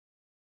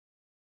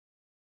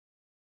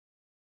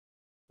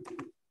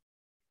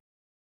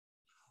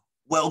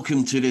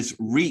Welcome to this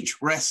Reach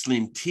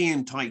Wrestling Tea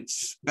and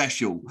Tights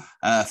special.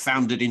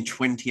 Founded in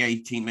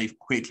 2018, they've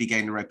quickly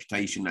gained a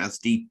reputation as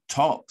the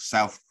top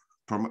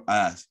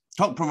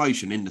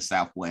promotion in the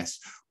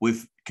Southwest,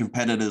 with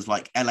competitors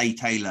like LA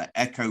Taylor,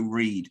 Echo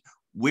Reed,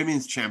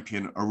 Women's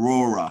Champion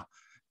Aurora,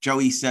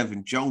 Joey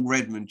Seven, Joel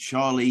Redman,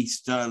 Charlie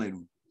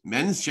Sterling,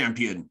 Men's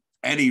Champion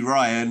Eddie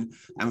Ryan,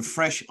 and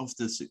fresh off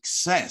the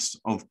success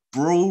of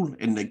Brawl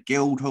in the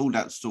Guildhall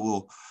that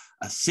saw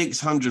a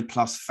 600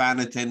 plus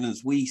fan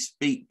attendance, we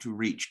speak to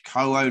Reach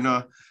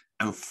co-owner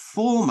and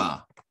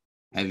former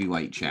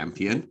heavyweight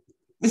champion,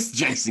 Mr.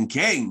 Jason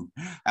King.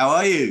 How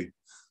are you?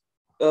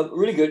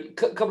 Really good.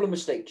 Couple of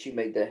mistakes you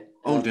made there.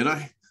 Oh, did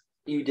I?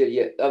 You did,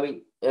 yeah. I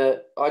mean,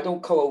 I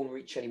don't co-own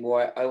Reach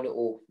anymore. I own it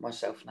all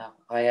myself now.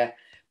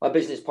 My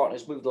business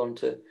partner's moved on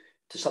to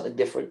something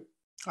different.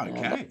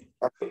 Okay.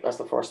 That's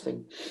the first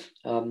thing.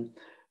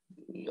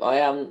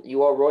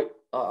 You are right.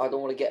 I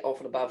don't want to get off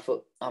on a bad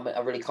foot. I'm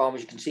really calm,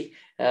 as you can see.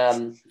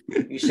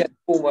 You said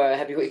former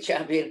heavyweight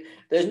champion.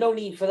 There's no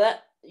need for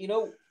that. You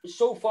know,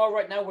 so far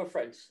right now we're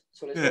friends.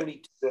 So there's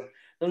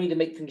no need to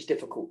make things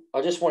difficult.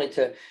 I just wanted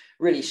to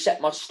really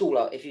set my stall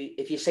out. If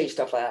you say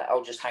stuff like that,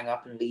 I'll just hang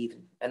up and leave,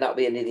 and that'll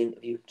be the end of the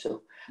interview.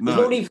 So there's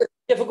no need for it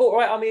difficult.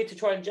 Right, I'm here to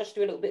try and just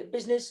do a little bit of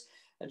business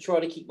and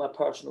try to keep my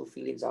personal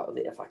feelings out of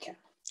it if I can.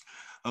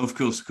 Of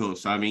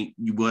course. I mean,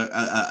 you were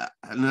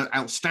an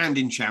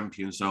outstanding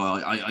champion, so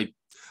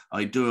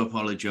I do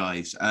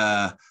apologise.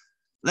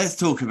 Let's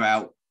talk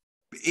about,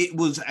 it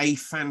was a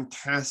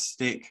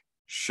fantastic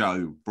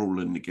show,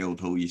 Brawl in the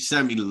Guildhall. You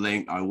sent me the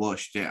link. I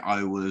watched it.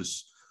 I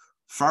was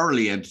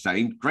thoroughly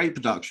entertained. Great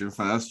production,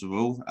 first of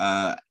all.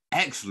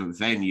 Excellent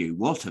venue.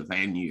 What a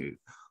venue.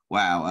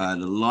 Wow.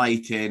 The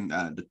lighting,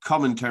 the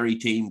commentary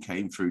team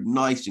came through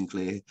nice and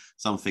clear,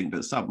 something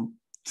that some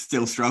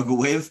still struggle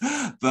with.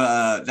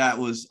 But that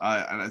was, I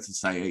have to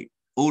say,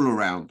 all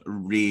around a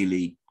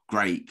really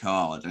great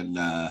card. And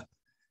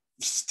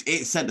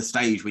it set the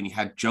stage when you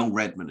had Joel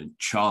Redman and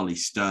Charlie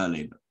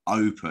Sterling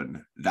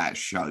open that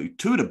show.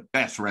 Two of the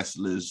best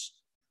wrestlers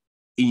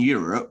in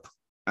Europe,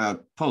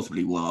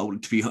 possibly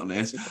world, to be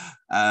honest.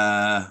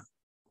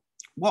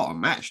 What a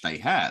match they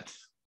had.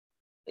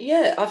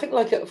 Yeah, I think,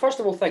 first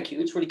of all, thank you.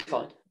 It's really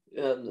kind.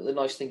 The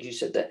nice things you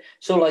said there.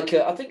 So, I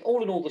think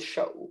all in all, the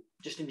show,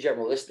 just in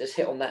general, let's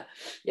hit on that.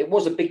 It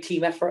was a big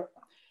team effort.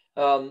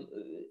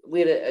 We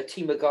had a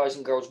team of guys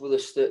and girls with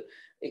us, that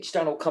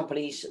external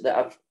companies that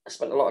I've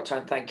spent a lot of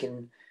time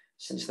thanking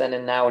since then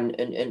and now,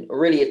 and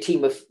really a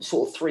team of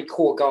sort of three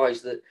core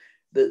guys that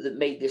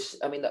made this.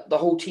 I mean, the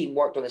whole team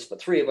worked on this,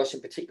 but three of us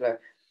in particular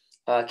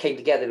came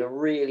together to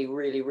really,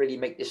 really, really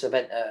make this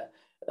event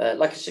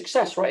like a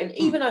success, right? And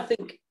even I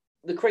think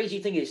the crazy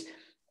thing is,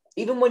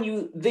 even when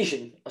you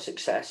vision a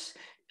success,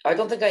 I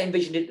don't think I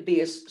envisioned it to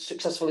be as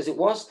successful as it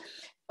was.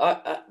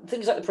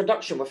 Things like the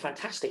production were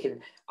fantastic,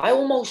 and I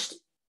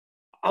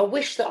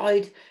wish that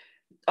I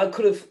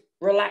could have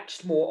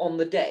relaxed more on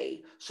the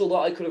day, so that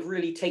I could have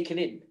really taken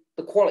in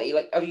the quality,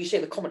 like as you say,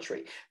 the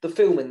commentary, the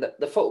filming,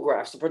 the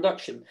photographs, the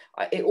production.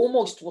 It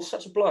almost was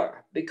such a blur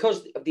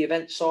because of the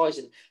event size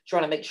and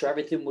trying to make sure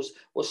everything was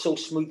so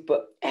smooth.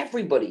 But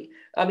everybody,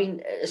 I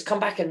mean, has come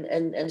back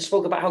and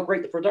spoke about how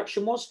great the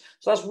production was.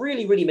 So that's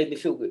really, really made me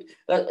feel good.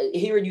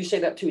 Hearing you say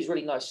that too is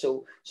really nice.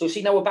 So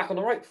see, now we're back on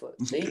the right foot.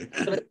 See,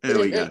 There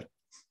we go.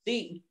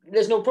 See,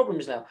 there's no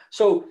problems now.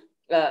 So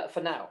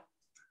for now,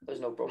 there's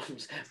no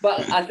problems.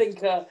 But I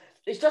think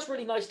it's just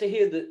really nice to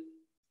hear that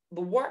the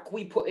work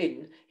we put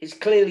in has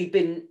clearly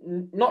been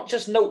not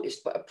just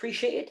noticed, but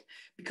appreciated,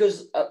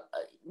 because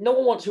no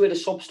one wants to hear the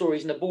sob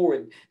stories and the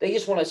boring. They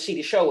just want to see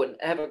the show and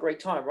have a great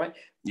time, right?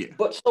 Yeah.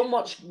 But so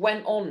much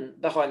went on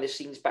behind the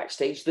scenes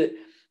backstage that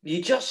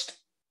you just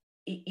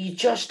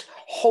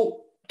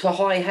hope to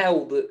high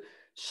hell that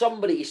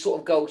somebody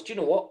sort of goes, do you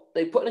know what?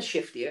 They put in a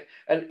shift here,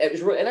 and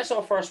and that's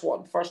our first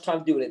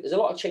time doing it. There's a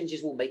lot of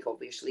changes we'll make,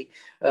 obviously,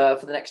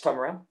 for the next time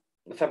around.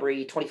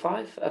 February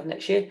 25 of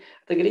next year,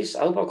 I think it is.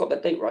 I hope I've got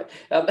that date right.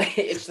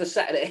 It's the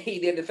Saturday,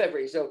 the end of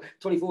February, so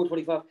 24,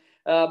 25.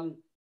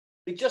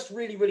 It just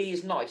really, really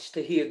is nice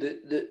to hear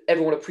that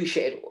everyone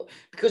appreciated it,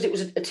 because it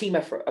was a team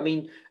effort. I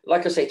mean,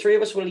 like I say, three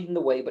of us were leading the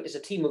way, but it's a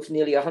team of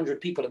nearly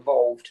 100 people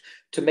involved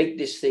to make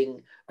this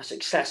thing a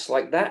success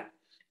like that.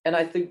 And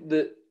I think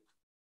that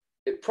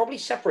it probably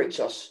separates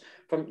us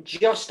from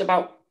just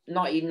about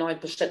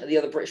 99% of the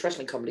other British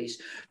wrestling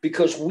companies,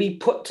 because we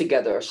put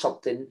together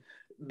something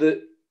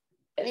that,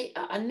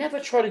 I never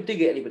try to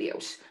dig at anybody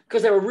else,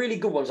 because there are really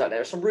good ones out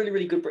there. Some really,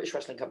 really good British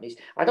wrestling companies.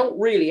 I don't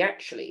really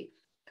actually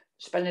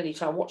spend any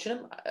time watching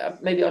them.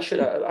 Maybe I should.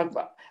 I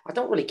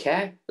don't really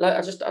care.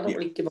 I don't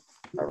really give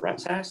a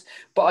rat's ass.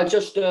 But I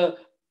just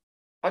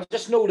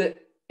know that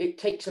it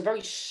takes a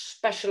very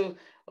special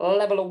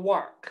level of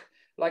work.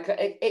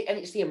 And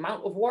it's the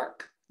amount of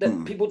work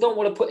that people don't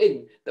want to put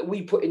in, that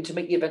we put in to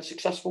make the event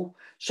successful.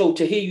 So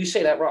to hear you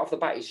say that right off the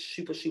bat is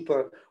super,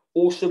 super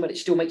awesome, and it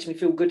still makes me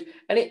feel good.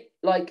 And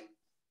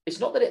it's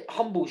not that it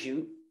humbles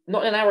you,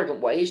 not in an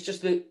arrogant way. It's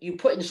just that you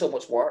put in so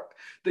much work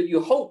that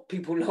you hope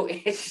people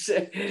notice. So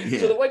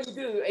that when you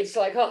do, it's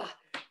like,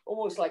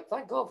 almost like,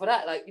 thank God for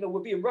that. Like,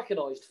 we're being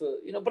recognised for,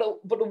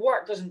 but the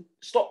work doesn't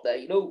stop there.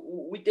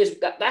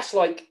 That's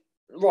like,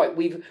 right,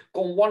 we've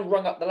gone one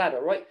rung up the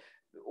ladder, right?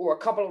 Or a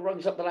couple of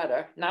rungs up the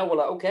ladder. Now we're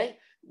like, okay,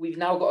 we've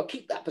now got to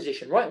keep that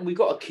position, right? And we've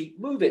got to keep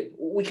moving.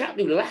 We can't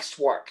do less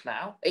work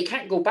now. It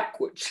can't go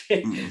backwards.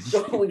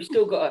 So we've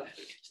still got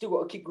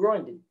to keep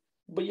grinding.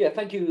 But yeah,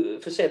 thank you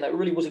for saying that. It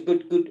really was a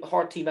good,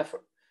 hard team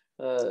effort.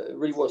 It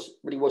really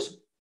was.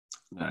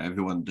 No,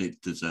 everyone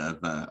did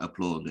deserve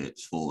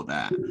plaudits for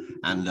that,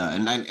 and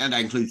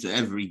that includes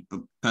every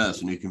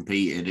person who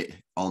competed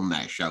on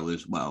that show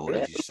as well. Yeah,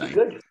 as you say,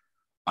 good.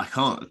 I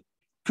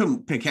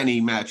couldn't pick any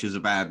match as a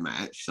bad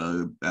match.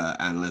 So,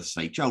 and let's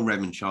say Joel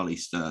Redman, Charlie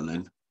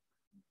Sterling.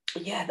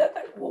 Yeah,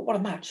 what a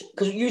match!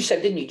 Because you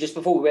said, didn't you, just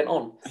before we went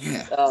on?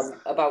 Yeah.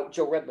 About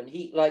Joel Redman.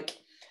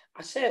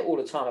 I say it all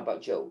the time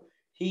about Joe.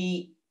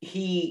 He's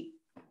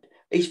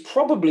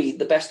probably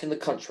the best in the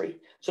country.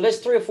 So there's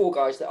 3 or 4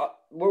 guys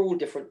we're all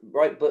different,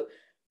 right? But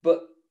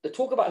the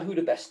talk about who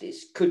the best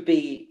is could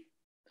be.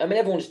 I mean,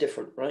 everyone's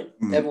different, right?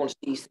 Everyone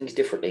sees things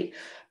differently.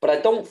 But I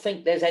don't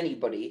think there's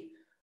anybody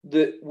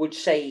that would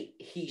say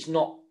he's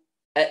not,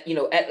 at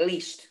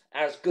least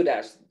as good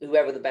as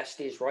whoever the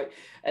best is, right?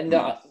 And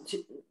I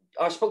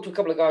spoke to a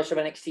couple of guys from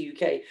NXT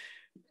UK.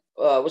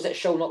 Was at a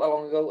show not that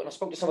long ago, and I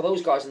spoke to some of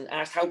those guys and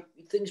asked how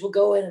things were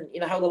going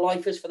and how the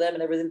life is for them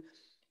and everything.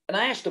 And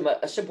I asked them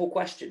a simple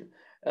question,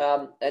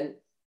 and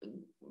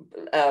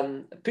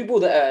people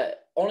that are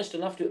honest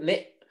enough to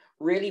admit,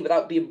 really,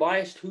 without being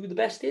biased, who the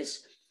best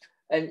is.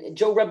 And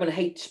Joe Redman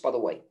hates, by the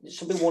way.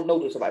 Some people won't know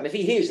this about him. If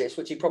he hears this,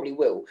 which he probably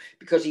will,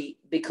 because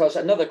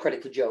another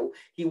credit to Joe,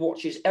 he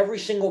watches every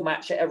single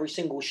match at every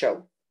single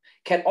show,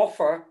 can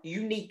offer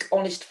unique,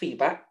 honest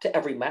feedback to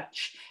every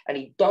match, and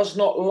he does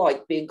not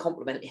like being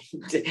complimented.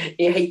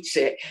 He hates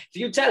it. If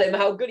you tell him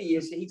how good he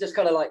is, he just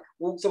kind of like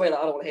walks away like,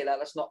 I don't want to hear that.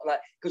 That's not like,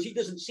 because he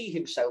doesn't see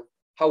himself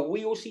how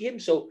we all see him.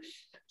 So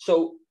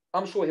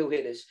I'm sure he'll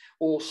hear this,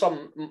 or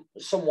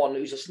someone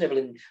who's a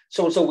sniveling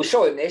so-and-so will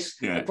show him this,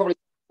 and probably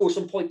score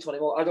some points on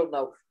him, or I don't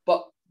know.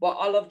 But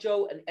I love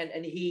Joe,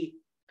 and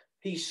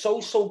he's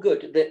so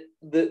good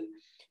that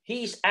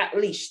he's at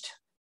least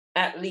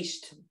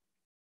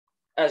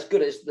as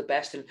good as the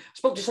best. And I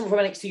spoke to someone from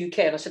NXT UK,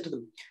 and I said to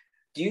them,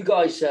 do you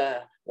guys,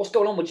 what's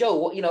going on with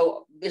Joe?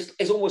 This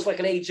is almost like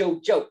an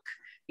age-old joke.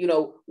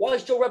 Why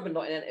is Joe Redman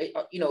not in,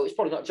 it's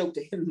probably not a joke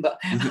to him, but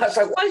I was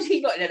like, why is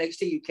he not in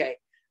NXT UK?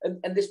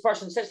 And this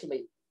person says to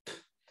me,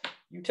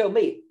 you tell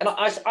me. And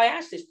I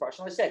asked this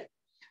person, I said,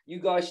 you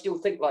guys still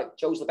think like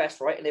Joe's the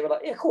best, right? And they were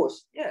like, yeah, of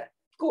course.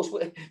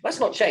 That's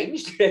not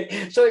changed.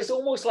 So it's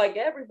almost like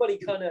everybody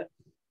kind of,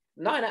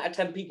 9 out of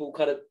 10 people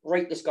kind of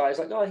rate this guy as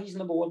like, oh, he's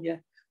number 1, yeah.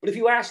 But if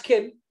you ask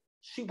him,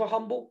 super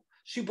humble,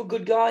 super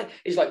good guy,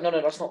 he's like, no,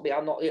 that's not me.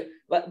 I'm not here.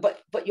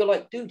 But you're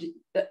like, dude,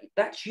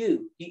 that's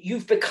you.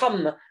 You've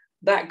become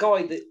that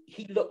guy that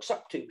he looks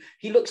up to.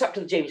 He looks up to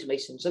the James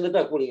Masons and the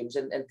Doug Williams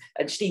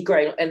and Steve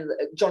Gray and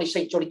Johnny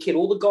St. Johnny Kidd,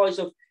 all the guys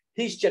of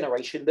his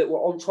generation that were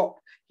on top.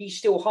 He's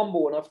still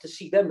humble enough to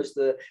see them as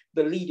the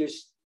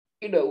leaders,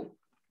 of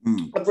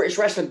British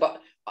wrestling.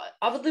 But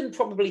other than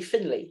probably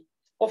Finlay,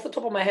 off the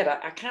top of my head,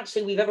 I can't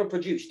say we've ever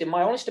produced, in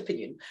my honest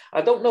opinion, I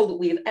don't know that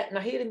we have, and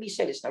I hear me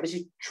say this now, this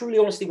is truly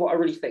honestly what I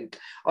really think.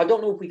 I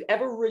don't know if we've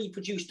ever really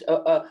produced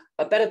a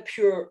better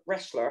pure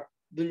wrestler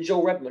than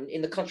Joe Redman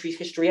in the country's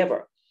history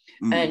ever.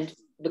 And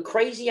the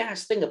crazy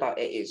ass thing about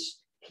it is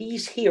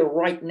he's here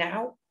right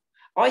now.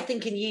 I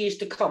think in years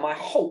to come, I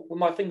hope, with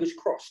my fingers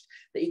crossed,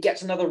 that he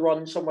gets another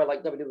run somewhere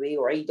like WWE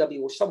or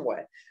AEW or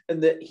somewhere,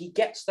 and that he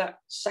gets that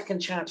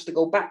second chance to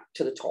go back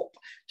to the top,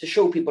 to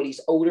show people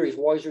he's older, he's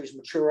wiser, he's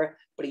maturer,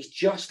 but he's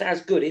just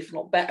as good, if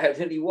not better,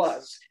 than he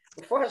was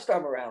the first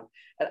time around.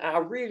 And I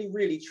really,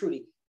 really,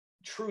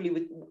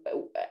 truly,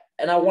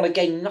 and I want to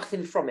gain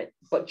nothing from it,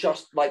 but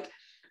just like,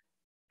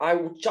 I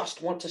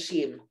just want to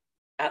see him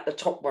at the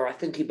top where I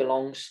think he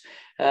belongs.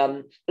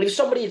 If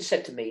somebody had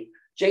said to me,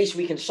 Jason,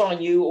 we can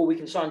sign you or we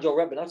can sign Joe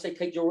Redman, I'd say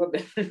take Joe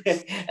Redman.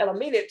 And I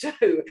mean it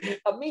too.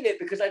 I mean it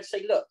because I'd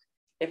say, look,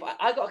 if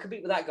I got to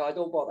compete with that guy,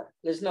 don't bother.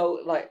 There's no,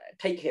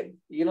 take him.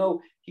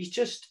 He's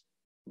just,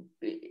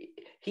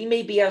 he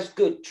may be as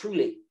good,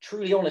 truly,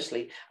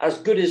 honestly, as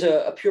good as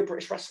a pure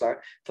British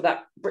wrestler for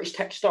that British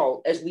tech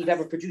style as we've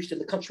ever produced in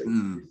the country.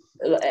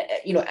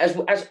 As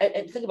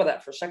think about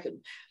that for a second.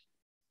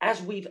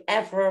 As we've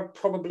ever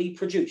probably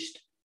produced,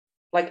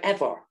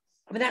 ever.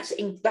 I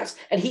mean, that's,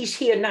 and he's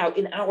here now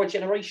in our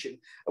generation.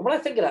 And when I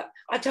think of that,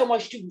 I tell my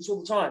students all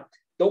the time,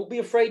 don't be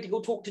afraid to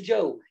go talk to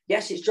Joe.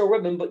 Yes, it's Joe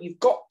Redman, but you've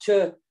got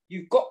to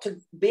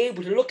be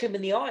able to look him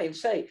in the eye and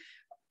say,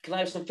 can I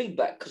have some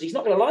feedback? Because he's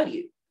not going to lie to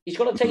you. He's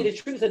going to tell you the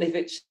truth. And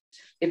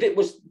if it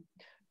was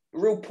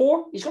real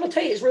poor, he's going to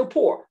tell you it's real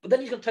poor, but then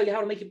he's going to tell you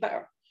how to make it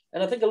better.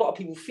 And I think a lot of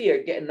people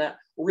fear getting that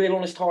real,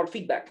 honest, hard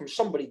feedback from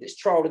somebody that's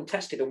tried and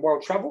tested and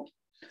world traveled.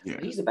 Yeah.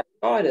 He's the best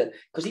guy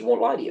because he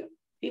won't lie to you.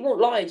 He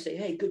won't lie and say,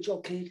 hey, good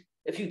job, kid.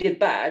 If you did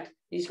bad,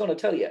 he's going to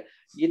tell you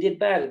did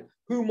bad. And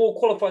who more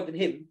qualified than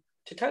him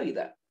to tell you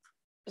that?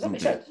 Does that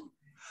make sense?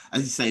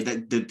 As you say,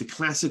 that the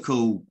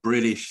classical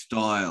British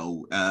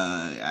style,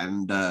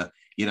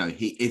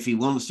 if he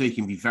wants to, he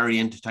can be very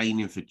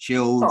entertaining for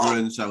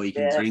children, so he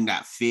can bring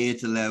that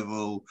theatre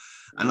level.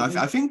 And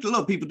I think a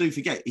lot of people do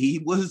forget he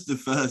was the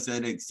first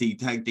NXT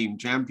Tag Team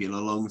Champion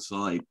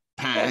alongside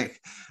Pac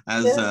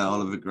as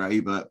Oliver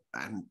Gray,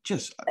 and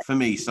just for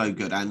me, so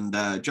good.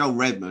 And Joel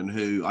Redman,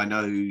 who I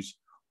know's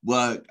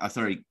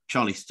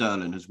Charlie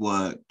Sterling has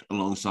worked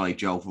alongside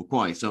Joel for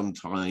quite some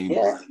time.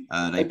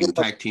 They've been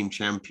tag team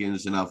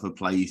champions in other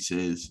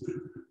places,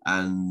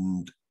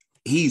 and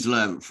he's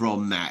learned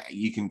from that.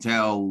 You can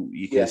tell,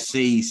 you can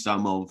see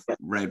some of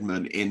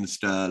Redman in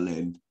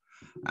Sterling,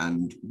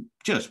 and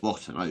just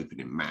what an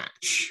opening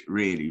match.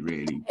 Really,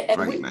 really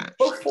great match.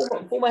 Both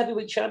former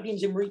heavyweight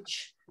champions in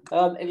Reach.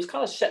 It was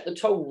kind of set the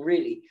tone,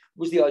 really,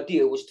 was the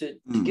idea, was to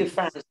give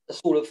fans a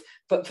sort of,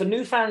 but for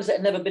new fans that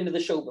had never been to the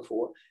show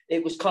before,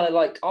 it was kind of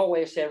like our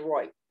way of saying,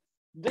 right,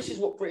 this is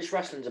what British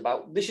wrestling's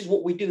about. This is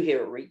what we do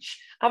here at Reach.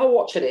 Have a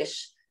watch of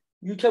this.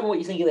 You tell me what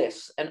you think of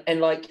this.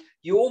 And like,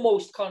 you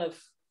almost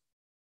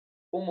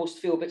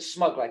feel a bit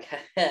smug, like,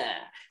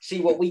 see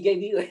what we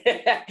gave you.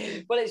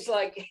 But it's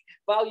like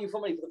value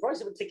for money. For the price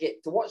of a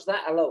ticket, to watch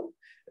that alone,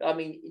 I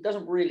mean, it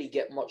doesn't really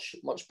get much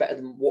better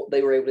than what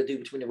they were able to do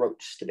between the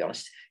ropes, to be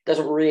honest. It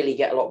doesn't really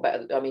get a lot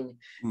better. I mean,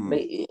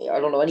 I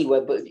don't know anywhere,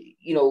 but,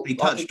 you know. He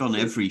touched on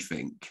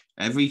everything,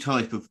 every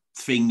type of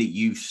thing that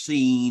you've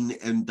seen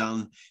and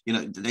done. You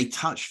know, they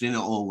touched in it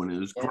all, and it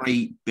was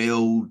great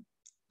build.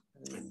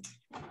 And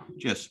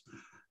just,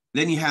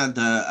 then you had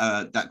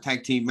that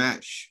tag team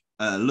match.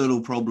 A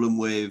little problem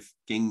with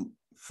King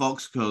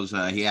Fox because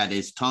he had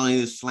his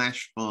tires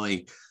slashed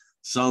by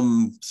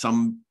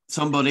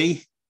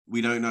somebody.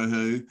 We don't know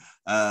who,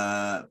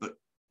 but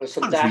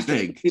some Country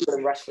Big people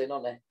in wrestling,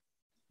 aren't they?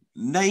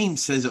 Name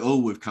says it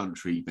all with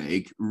Country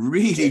Big.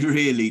 Really,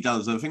 really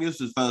does. I think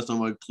this was the first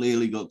time I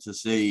clearly got to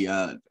see.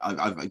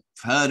 I've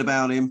heard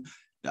about him.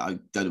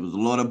 There was a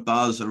lot of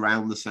buzz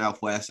around the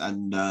Southwest,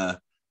 and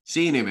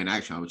seeing him in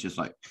action, I was just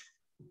like,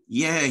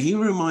 yeah, he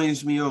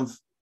reminds me of.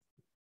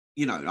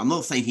 You know, I'm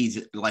not saying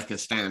he's like a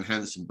Stan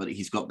Hansen, but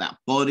he's got that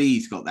body,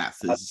 he's got that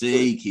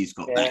physique, he's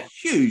got that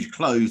huge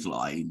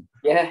clothesline.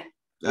 Dick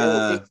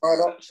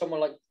Murdoch, someone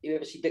like, you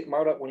ever see Dick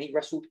Murdoch when he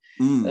wrestled?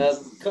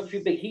 Country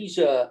Big, he's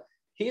a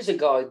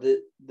guy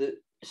that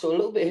so a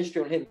little bit of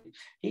history on him.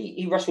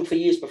 He wrestled for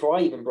years before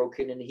I even broke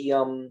in, and he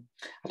I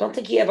don't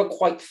think he ever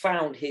quite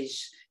found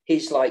his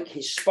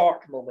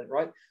spark moment,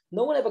 right?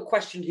 No one ever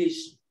questioned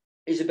his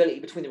ability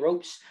between the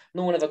ropes.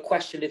 No one ever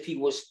questioned if he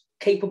was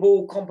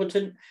capable,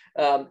 competent,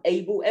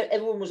 able.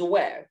 Everyone was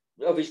aware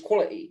of his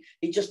quality.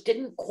 He just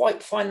didn't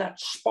quite find that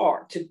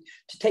spark to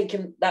take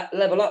him that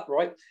level up,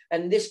 right?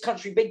 And this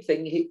Country Big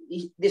thing,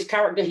 this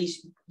character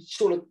he's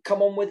sort of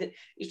come on with,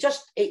 it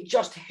just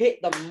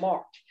hit the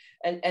mark.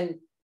 And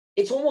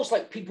it's almost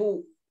like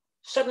people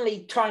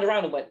suddenly turned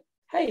around and went,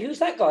 hey, who's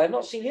that guy? I've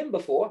not seen him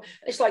before.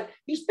 And it's like,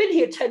 he's been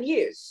here 10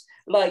 years.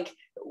 Like,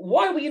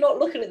 why were you not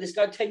looking at this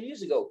guy 10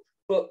 years ago?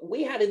 But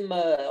we had him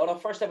on our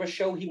first ever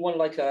show. He won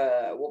like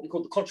what we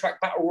call the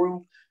contract battle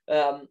room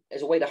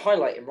as a way to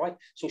highlight him, right?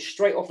 So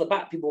straight off the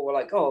bat, people were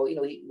like, "Oh, you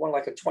know, he won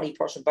like a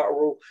 20-person battle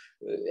room,"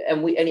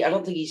 and I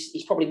don't think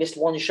he's probably missed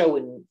one show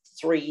in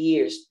 3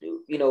 years.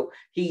 You know,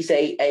 he's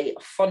a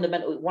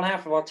fundamental one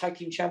half of our tag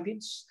team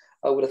champions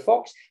with the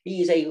Fox.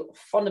 He is a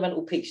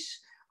fundamental piece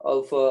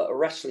of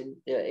wrestling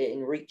in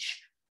Reach.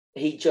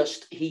 He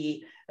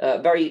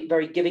very,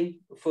 very giving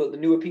for the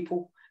newer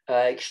people.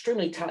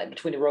 Extremely talented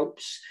between the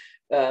ropes.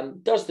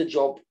 Does the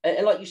job,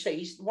 and like you say,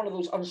 he's one of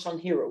those unsung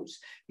heroes.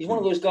 He's one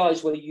of those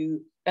guys where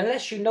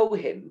unless you know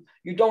him,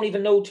 you don't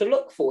even know to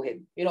look for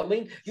him. You know what I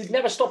mean? You'd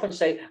never stop and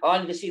say, I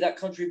need to see that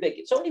Country Big.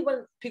 It's only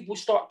when people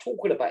start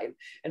talking about him,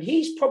 and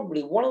he's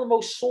probably one of the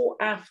most sought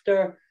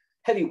after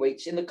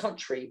heavyweights in the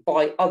country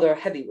by other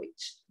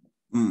heavyweights.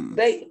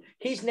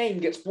 His name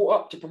gets brought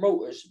up to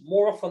promoters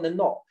more often than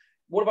not.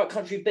 What about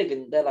Country Big?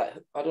 And they're like,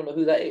 I don't know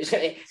who that is.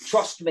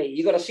 Trust me,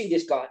 you got to see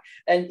this guy.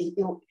 And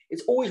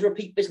it's always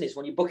repeat business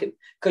when you book him,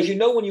 because you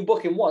know when you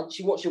book him once,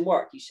 you watch him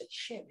work, you say,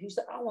 shit, who's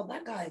that? I want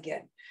that guy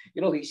again.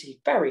 You know, he's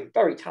very,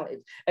 very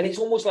talented. And it's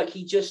almost like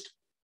he's just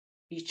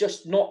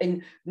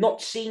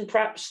not seen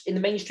perhaps in the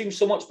mainstream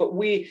so much, but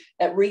we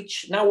at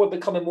Reach, now we're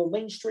becoming more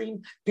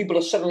mainstream. People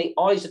are suddenly,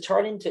 eyes are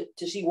turning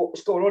to see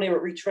what's going on here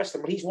at Reach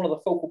Wrestling, but he's one of the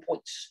focal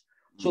points.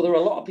 So there are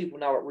a lot of people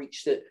now at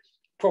Reach that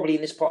probably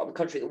in this part of the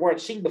country that weren't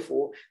seen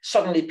before.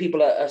 Suddenly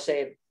people are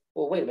saying,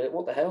 well, wait a minute,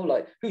 what the hell?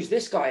 Like, who's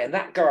this guy and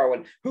that girl,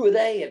 and who are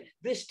they, and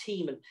this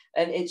team,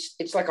 and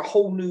it's like a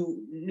whole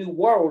new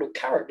world of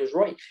characters,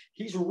 right?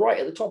 He's right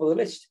at the top of the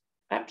list.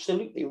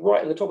 Absolutely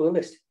right at the top of the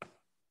list.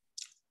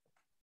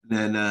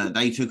 Then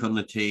they took on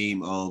the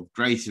team of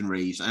Grayson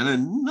Reeves and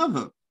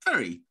another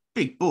very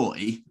big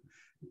boy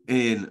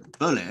in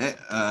Bullet,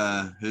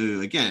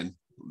 who, again,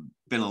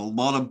 been a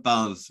lot of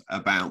buzz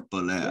about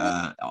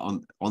Bullet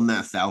on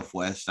that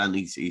Southwest, and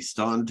he's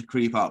starting to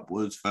creep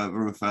upwards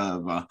further and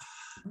further.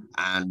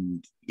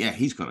 And yeah,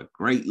 he's got a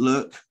great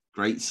look,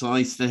 great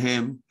size to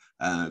him.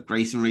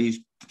 Grayson Reeves,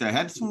 they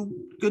had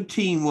some good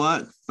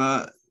teamwork,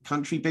 but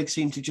Country Big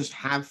seemed to just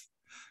have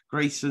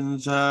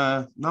Grayson's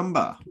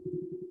number.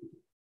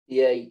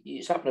 Yeah,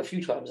 it's happened a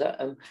few times.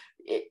 That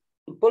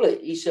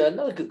Bullet, he's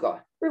another good guy.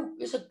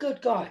 He's a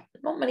good guy.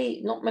 Not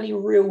many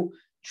real,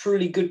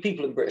 truly good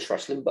people in British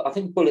wrestling, but I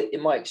think Bullet,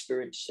 in my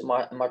experience, in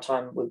my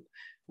time with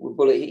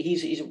Bullet,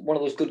 he's one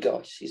of those good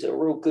guys. He's a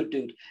real good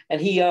dude,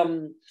 and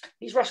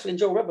he's wrestling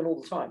Joel Redman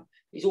all the time.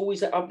 He's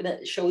always. I've been at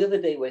the show the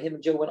other day where him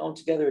and Joe went on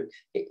together.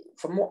 And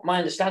from what my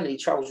understanding, he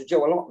travels with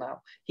Joe a lot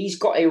now. He's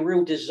got a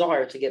real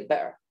desire to get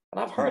better,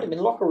 and I've heard him in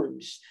locker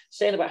rooms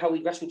saying about how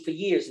he wrestled for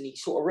years, and he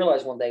sort of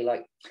realized one day,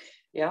 like,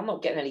 yeah, I'm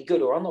not getting any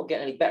good, or I'm not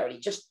getting any better.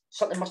 And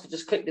something must have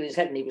just clicked in his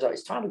head, and he was like,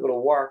 it's time to go to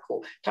work,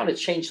 or time to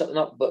change something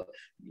up. But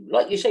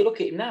like you say,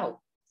 look at him now.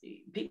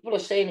 People are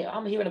saying it.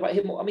 I'm hearing about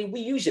him. I mean, we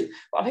use him,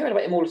 but I'm hearing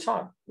about him all the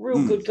time.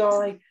 Real good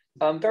guy,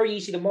 very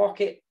easy to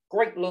market,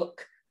 great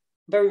look,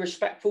 very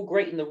respectful,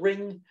 great in the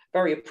ring,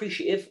 very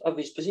appreciative of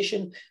his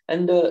position,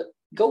 and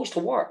goes to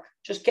work.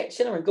 Just gets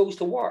in there and goes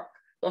to work.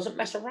 Doesn't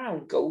mess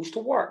around, goes to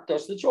work,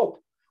 does the job.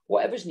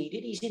 Whatever's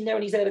needed, he's in there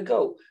and he's there to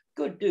go.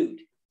 Good dude.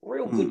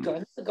 Real good guy.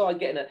 Another guy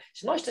getting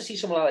it's nice to see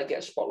someone like that get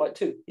a spotlight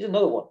too. He's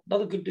another one.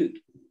 Another good dude.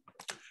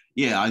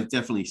 Yeah, I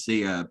definitely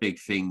see big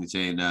things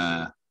in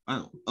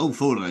all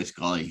four of those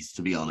guys,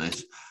 to be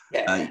honest.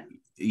 Yeah.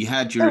 You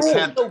had your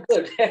so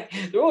good.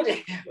 They're all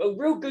a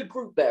real good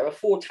group there, a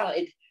four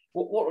talented,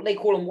 what do they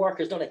call them,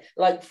 workers, don't they?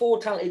 Like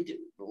four talented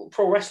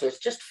pro wrestlers,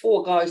 just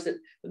four guys that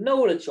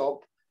know the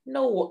job,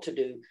 know what to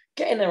do,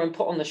 get in there and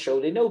put on the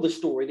show. They know the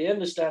story, they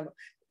understand.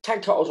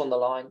 Tag titles on the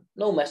line,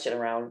 no messing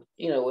around,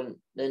 and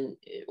then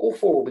all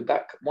four will be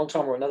back one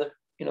time or another,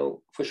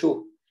 for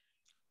sure.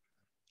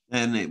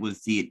 Then it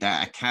was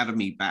that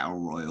Academy Battle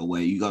Royal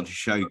where you got to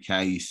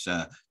showcase,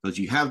 because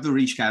you have the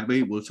Reach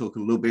Academy. We'll talk a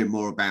little bit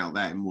more about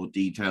that in more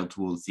detail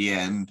towards the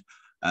end,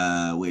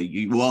 where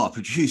you are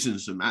producing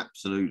some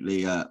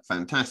absolutely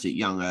fantastic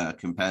young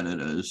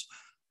competitors.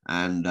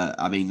 And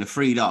I mean, the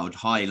three that I would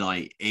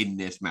highlight in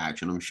this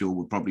match, and I'm sure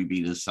will probably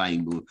be the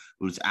same,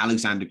 was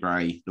Alexander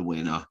Gray, the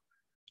winner,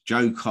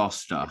 Joe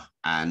Costa,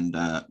 and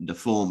the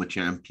former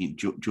champion,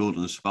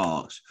 Jordan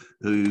Sparks,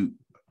 who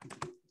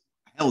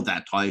held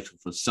that title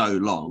for so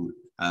long,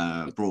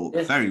 brought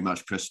very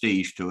much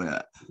prestige to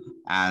it.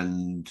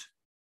 And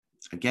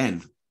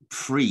again,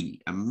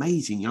 three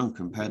amazing young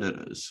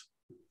competitors.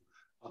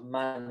 Oh,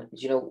 man,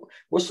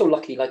 we're so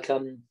lucky. Like,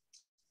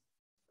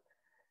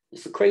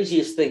 it's the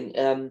craziest thing.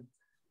 When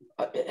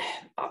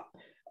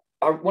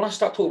I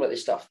start talking about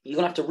this stuff, you're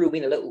gonna have to reel me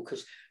in a little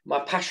because my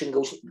passion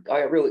goes. I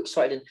get real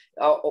excited.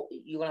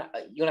 You're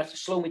gonna have to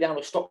slow me down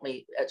or stop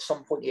me at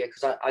some point here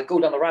because I go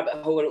down the rabbit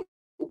hole a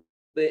little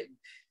bit,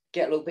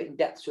 get a little bit in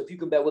depth. So if you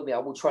can bear with me, I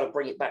will try to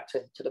bring it back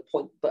to the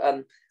point.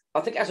 But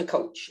I think as a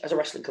coach, as a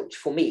wrestling coach,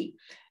 for me,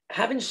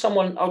 having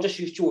someone, I'll just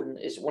use Jordan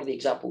as one of the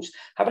examples.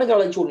 Having a guy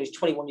like Jordan who's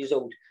 21 years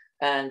old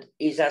and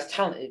is as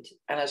talented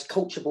and as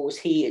coachable as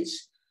he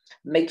is,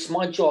 makes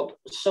my job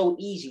so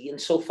easy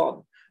and so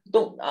fun.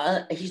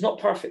 He's not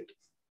perfect.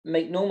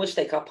 Make no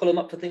mistake. I pull him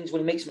up for things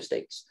when he makes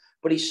mistakes,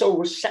 but he's so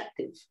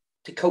receptive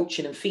to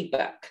coaching and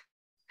feedback.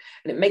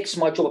 And it makes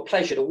my job a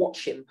pleasure to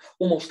watch him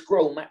almost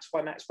grow match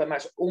by match by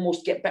match,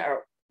 almost get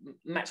better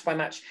match by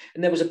match.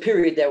 And there was a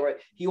period there where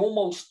he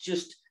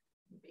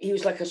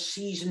was like a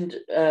seasoned,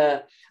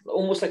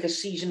 almost like a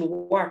seasoned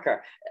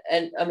worker.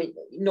 And I mean,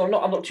 I'm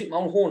not tooting my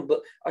own horn,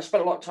 but I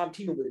spent a lot of time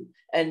teaming with him.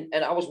 And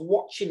I was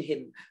watching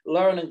him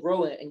learn and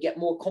grow and get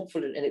more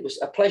confident. And it was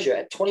a pleasure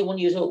at 21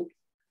 years old,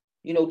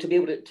 to be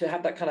able to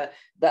have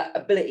that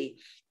ability.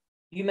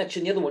 You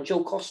mentioned the other one,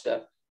 Joe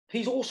Costa.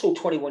 He's also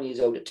 21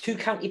 years old, a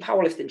two-county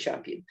powerlifting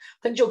champion. I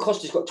think Joe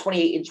Costa's got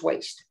 28-inch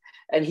waist.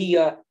 And he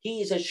is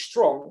he's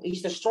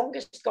the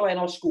strongest guy in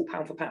our school,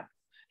 pound for pound.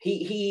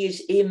 He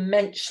is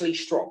immensely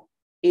strong,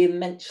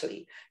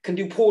 immensely. Can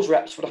do pause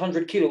reps with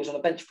 100 kilos on a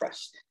bench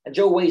press. And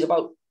Joe weighs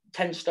about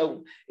 10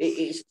 stone. It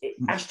is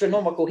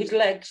astronomical. His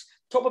legs,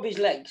 top of his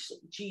legs,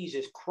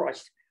 Jesus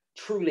Christ,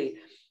 truly.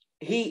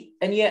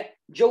 And yet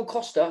Joe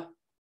Costa,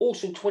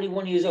 also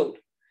 21 years old,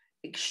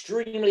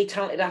 extremely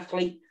talented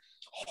athlete,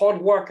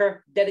 hard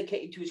worker,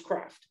 dedicated to his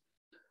craft.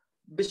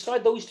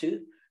 Beside those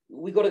two,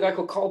 we got a guy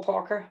called Carl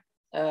Parker.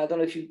 I don't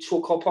know if you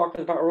saw Carl Parker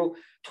in the Battle Royal,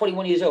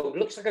 21 years old,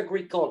 looks like a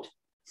Greek god.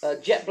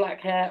 Jet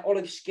black hair,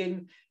 olive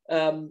skin.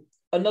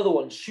 Another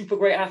one, super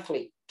great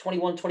athlete,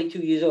 21, 22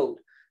 years old.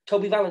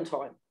 Toby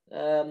Valentine,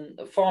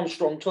 farm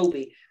strong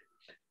Toby.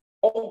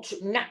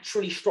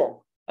 Naturally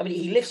strong. I mean,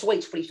 he lifts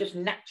weights, but he's just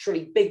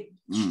naturally big,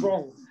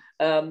 strong.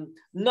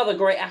 Another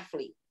great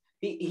athlete.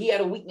 He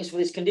had a weakness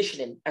with his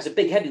conditioning. As a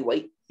big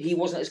heavyweight, he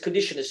wasn't as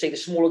conditioned as, say, the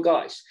smaller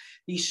guys.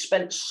 He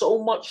spent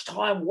so much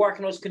time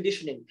working on his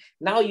conditioning.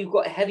 Now you've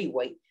got a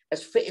heavyweight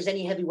as fit as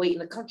any heavyweight in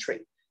the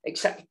country,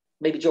 except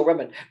maybe Joel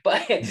Redman.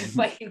 But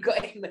you've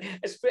got him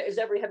as fit as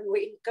every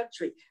heavyweight in the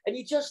country. And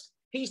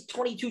he's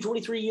 22,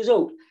 23 years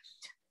old.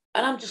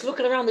 And I'm just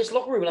looking around this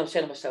locker room and I'm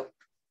saying to myself,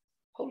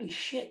 holy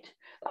shit.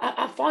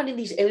 I'm finding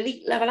these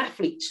elite level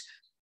athletes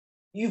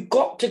you've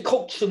got to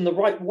coach them the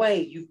right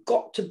way. You've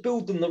got to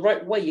build them the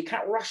right way. You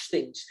can't rush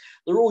things.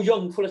 They're all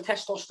young, full of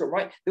testosterone,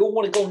 right? They all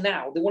want to go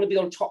now. They want to be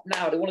on top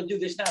now. They want to do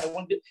this now. They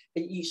want to do.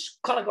 You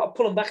kind of got to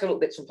pull them back a little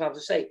bit sometimes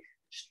and say,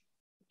 just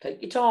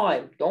take your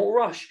time. Don't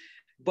rush.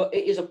 But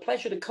it is a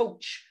pleasure to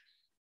coach.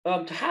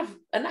 To have,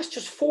 and that's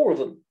just 4 of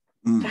them.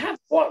 To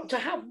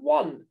have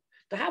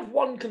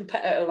one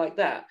competitor like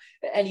that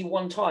at any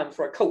one time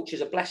for a coach is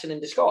a blessing in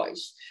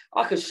disguise.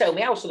 I could sell my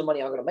house for the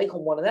money I'm going to make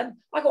on one of them.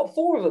 I got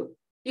 4 of them.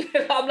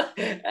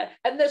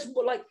 And there's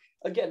like,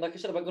 again, like I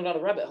said about going down a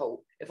rabbit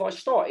hole. If I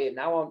start here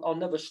now, I'll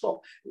never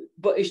stop.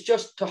 But it's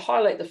just to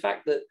highlight the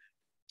fact that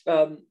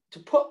to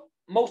put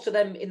most of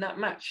them in that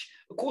match.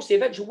 Of course, the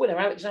eventual winner,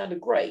 Alexander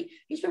Gray,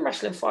 he's been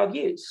wrestling 5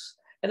 years.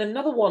 And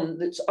another one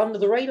that's under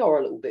the radar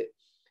a little bit.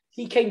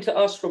 He came to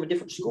us from a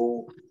different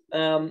school,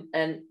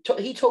 and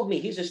he told me,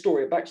 here's a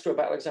story, a backstory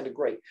about Alexander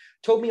Gray.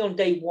 Told me on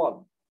day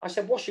 1, I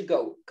said, what's your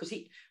goal? Because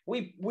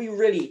we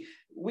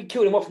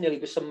killed him off nearly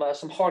with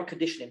some hard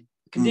conditioning.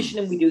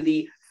 Conditioning, we do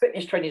the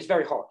fitness training is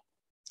very hard.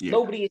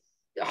 Yeah.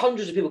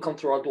 Hundreds of people come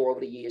through our door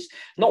over the years.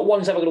 Not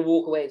one's ever going to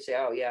walk away and say,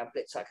 oh yeah,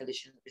 blitz that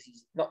condition, because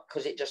he's not,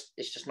 because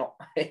it's just not.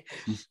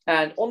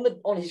 And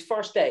on his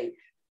first day,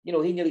 you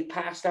know, he nearly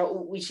passed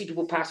out. We see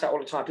people pass out all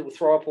the time. People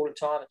throw up all the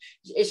time.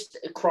 It's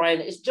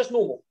crying. It's just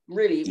normal.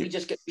 Really, we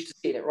just get used to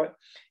seeing it, right?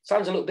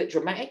 Sounds a little bit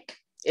dramatic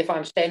if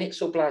I'm saying it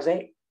so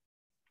blasé.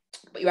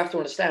 But you have to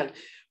understand,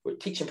 we're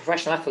teaching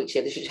professional athletes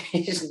here. This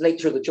is the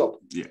nature of the job.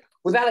 Yeah.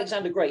 With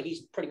Alexander Gray,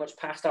 he's pretty much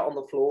passed out on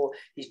the floor.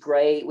 He's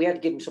grey. We had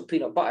to give him some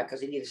peanut butter because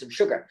he needed some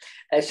sugar.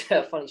 It's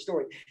a funny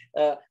story.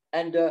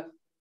 And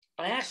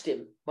I asked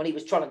him when he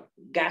was trying to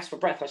gasp for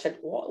breath, I said,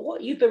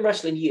 what you've been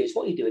wrestling years.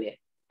 What are you doing here?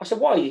 I said,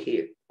 why are you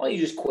here? Why don't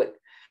you just quit?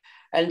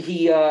 And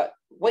he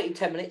waited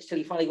 10 minutes till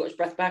he finally got his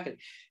breath back. And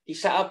he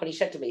sat up and he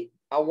said to me,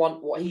 I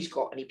want what he's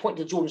got. And he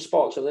pointed to Jordan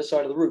Sparks on the other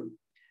side of the room.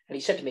 And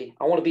he said to me,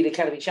 I want to be the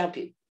Academy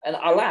champion. And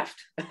I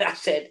laughed. I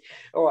said,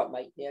 all right,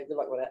 mate. Yeah, good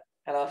luck with that.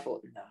 And I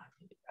thought, no,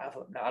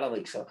 I don't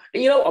think so.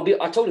 And, you know,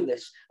 I told him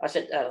this. I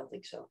said, I don't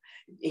think so.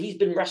 He's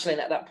been wrestling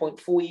at that point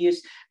 4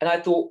 years. And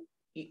I thought,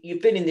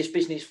 you've been in this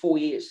business 4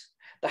 years.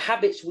 The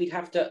habits we'd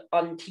have to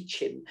unteach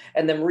him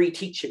and then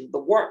reteach him, the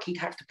work he'd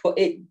have to put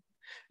in,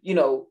 you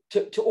know,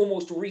 to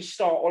almost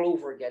restart all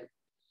over again.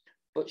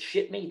 But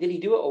shit me, did he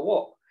do it or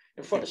what?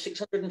 In front of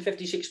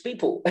 656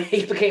 people,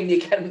 he became the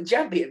Academy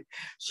champion.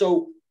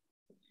 So,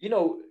 you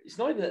know, it's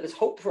not even that there's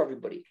hope for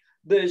everybody.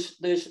 There's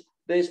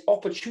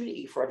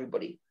opportunity for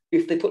everybody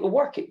if they put the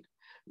work in.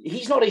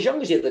 He's not as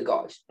young as the other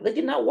guys. They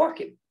didn't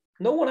outwork him.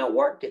 No one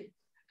outworked him.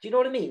 Do you know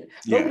what I mean?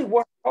 Yeah. Nobody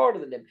worked harder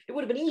than him. It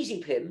would have been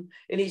easy for him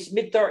in his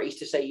mid-30s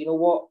to say, you know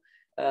what,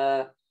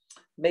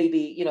 maybe,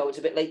 you know, it's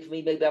a bit late for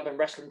me. Maybe I've been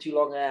wrestling too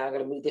long. I'm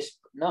going to move this.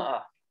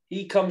 Nah.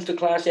 He comes to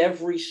class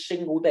every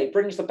single day,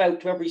 brings the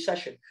belt to every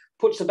session,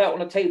 puts the belt on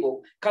the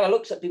table, kind of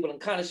looks at people and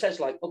kind of says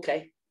like,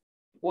 okay,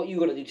 what are you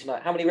going to do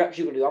tonight? How many reps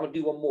are you going to do? I'm going to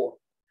do one more.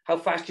 How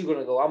fast are you going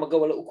to go? I'm going to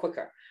go a little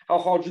quicker. How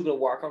hard are you going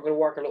to work? I'm going to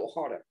work a little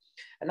harder.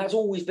 And that's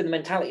always been the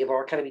mentality of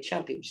our Academy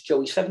champions.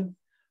 Joey Seven,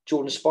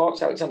 Jordan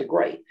Sparks, Alexander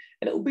Gray.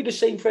 And it will be the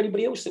same for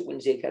anybody else that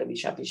wins the Academy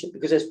Championship,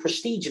 because there's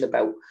prestige in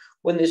about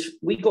when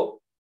we got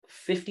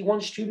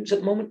 51 students at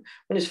the moment.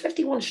 When there's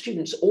 51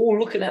 students all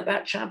looking at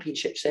that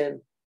championship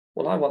saying,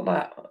 well, I want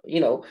that,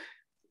 you know,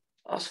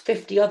 that's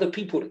 50 other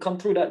people that come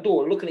through that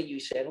door looking at you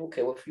saying,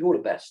 okay, well, if you're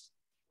the best,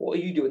 what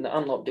are you doing that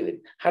I'm not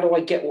doing? How do I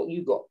get what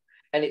you got?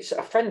 And it's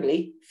a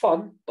friendly,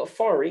 fun, but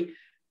fiery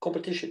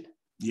competition.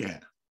 Yeah.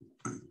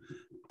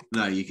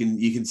 No, you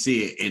can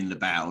see it in the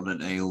battle that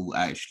they all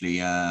actually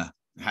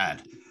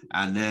had.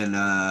 And then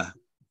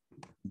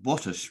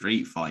what a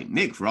street fight.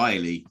 Nick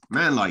Riley,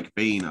 man like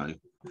Beano.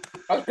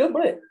 That's good,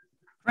 wasn't it?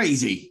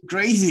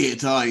 Crazy at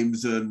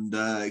times and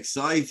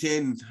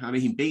exciting. I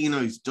mean,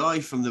 Beano's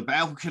dive from the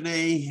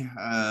balcony.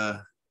 I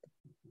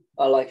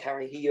like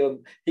Harry. He over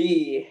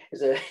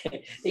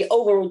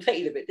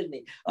rotated a bit, didn't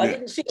he? I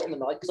didn't see it on the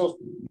night because I was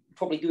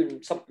probably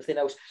doing something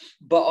else.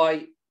 But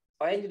I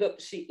ended up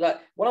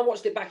when I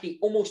watched it back, he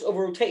almost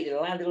over rotated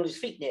and landed on his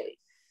feet nearly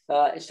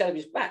instead of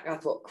his back. I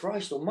thought,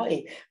 Christ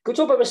Almighty, good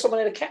job there was someone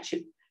there to catch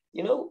him.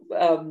 You know,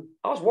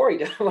 I was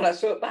worried when I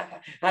saw it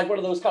back. I had one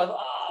of those kind of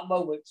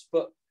moments,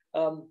 but I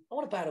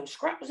want a bad old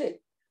scrap, was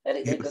it?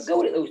 They could go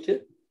with it, those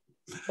two.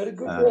 Had a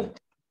good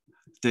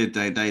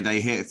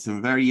They hit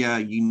some very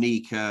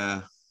unique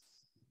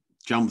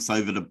jumps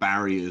over the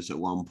barriers at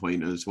one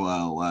point as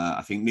well.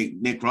 I think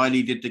Nick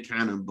Riley did the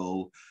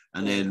cannonball,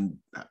 and then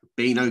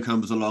Beano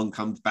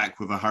comes back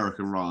with a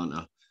Hurricane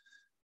Rana.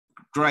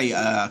 Great,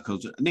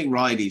 because Nick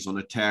Riley's on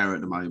a tear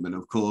at the moment.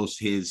 Of course,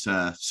 his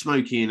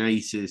Smokey and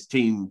Aces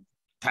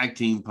tag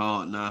team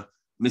partner,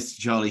 Mr.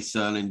 Charlie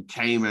Sterling,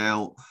 came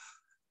out.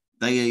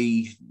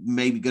 They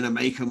maybe going to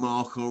make a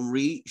mark on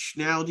Reach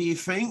now, do you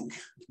think?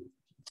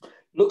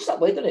 Looks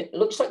that way, doesn't it?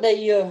 Looks like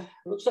they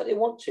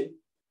want to.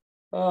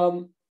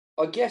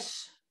 I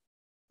guess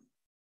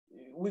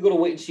we got to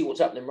wait and see what's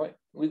happening, right?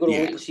 We got to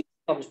wait and see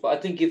what comes. But I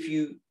think if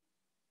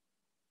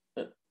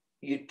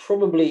it'd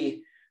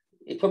probably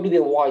be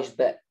a wise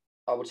bet,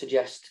 I would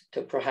suggest,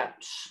 to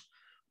perhaps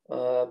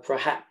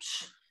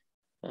perhaps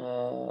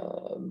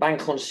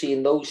bank on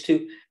seeing those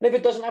two. And if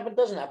it doesn't happen,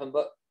 doesn't happen.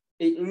 But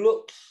it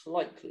looks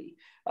likely.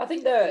 I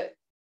think they're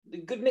a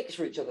good mix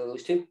for each other,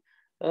 those two.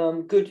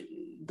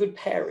 Good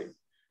pairing.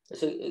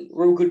 It's a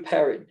real good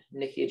pairing,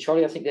 Nikki and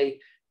Charlie. I think they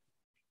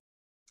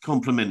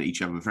complement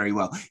each other very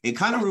well. It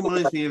kind of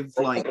reminds me of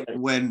like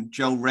when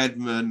Joel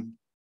Redman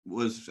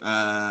was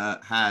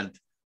had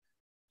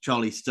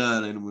Charlie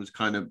Sterling and was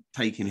kind of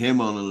taking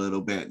him on a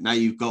little bit. Now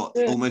you've got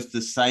almost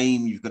the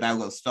same. You've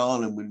got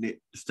Sterling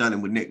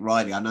with Nick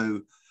Riley.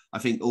 I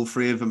think all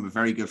three of them are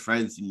very good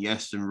friends, and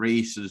Yes and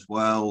Reese as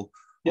well,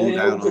 all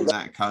down on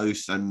that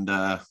coast. And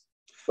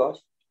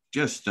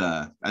just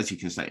as you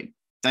can say,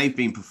 they've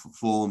been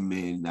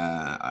performing.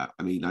 I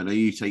mean, I know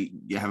you say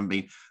you haven't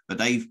been, but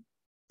they've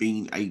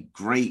been a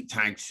great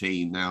tag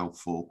team now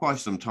for quite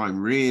some time,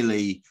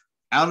 really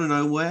out of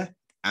nowhere.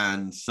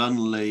 And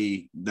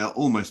suddenly they're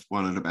almost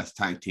one of the best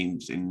tag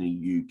teams in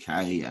the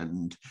UK.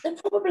 And they're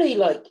probably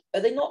like,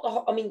 are they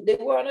not I mean, they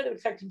were, I know they were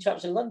tag team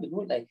champs in London,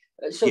 weren't they?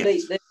 So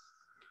yes. they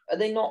are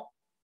they not,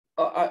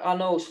 I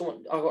know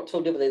someone, I got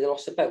told the other day they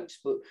lost the belts,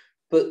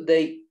 but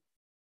they,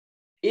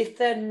 if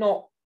they're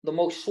not the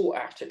most sought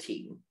after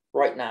team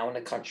right now in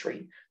the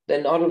country,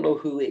 then I don't know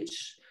who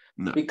is.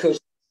 No. Because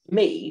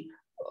me,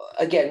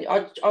 again,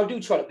 I do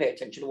try to pay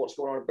attention to what's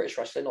going on in British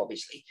wrestling,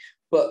 obviously,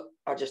 but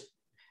I'm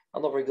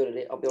not very good at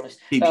it, I'll be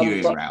honest. Keep your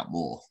ear out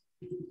more.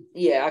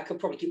 Yeah, I could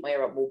probably keep my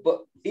ear out more.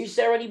 But is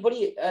there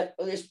anybody,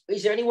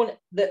 is there anyone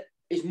that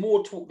is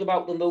more talked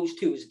about than those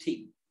two as a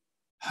team?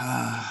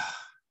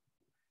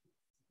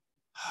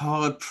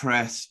 Hard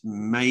pressed,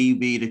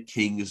 maybe the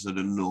Kings of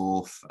the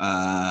North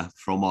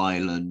from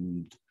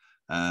Ireland,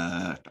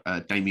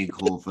 Damien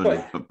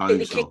Corvin, but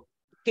Bonesaw.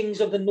 Kings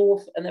of the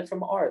North, and they're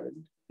from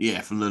Ireland.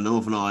 Yeah, from the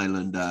Northern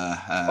Ireland.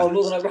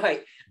 Northern Ireland,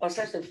 right.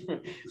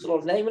 It's a lot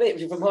of name in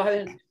it. From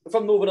Ireland,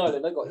 from Northern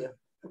Ireland, I got you.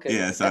 Okay.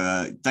 Yeah,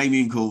 so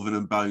Damien Corvin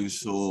and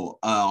Bonesaw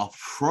are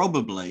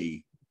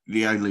probably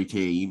the only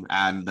team,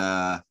 and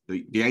the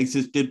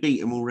Aces did beat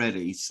them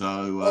already.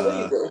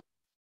 So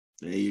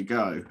there you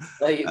go.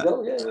 There you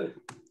go. Yeah.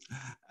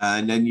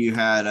 And then you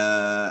had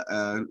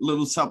a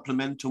little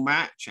supplemental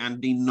match: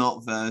 Andy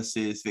Knott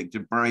versus Victor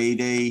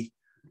Brady.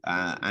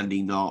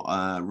 Andy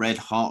Knott, Red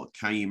Hot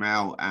came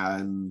out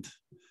and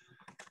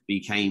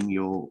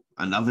became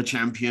another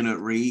champion at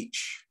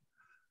Reach.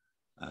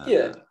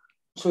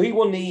 So he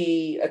won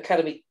the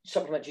Academy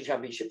Supplementary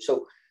Championship.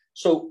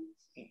 So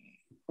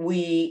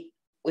we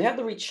had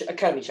the Reach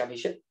Academy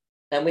Championship,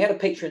 and we had a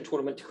Patreon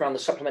tournament to crown the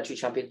Supplementary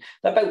Champion.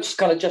 That bout's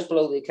kind of just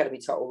below the Academy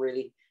title,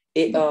 really.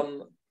 It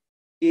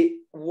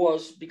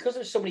was because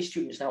there's so many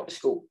students now at the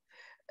school.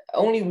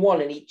 Only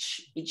one in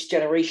each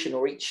generation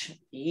or each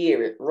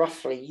year,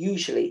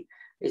 usually,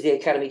 is the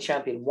Academy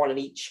champion. One in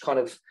each kind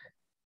of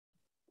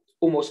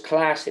almost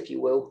class, if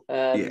you will.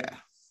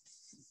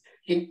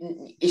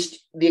 It's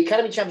the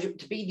Academy championship.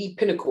 To be the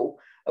pinnacle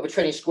of a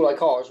training school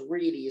like ours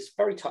really is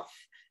very tough.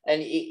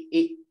 And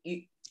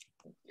you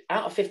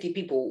out of 50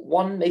 people,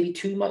 one, maybe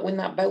two might win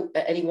that belt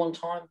at any one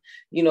time.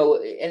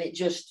 And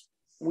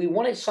we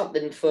wanted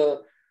something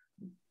for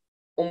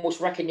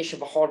almost recognition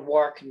for hard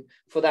work and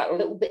for that a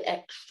little bit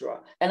extra.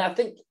 And I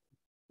think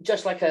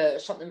just like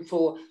something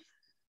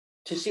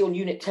to see on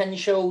Unit 10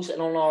 shows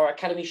and on our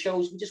Academy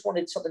shows, we just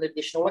wanted something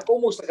additional, like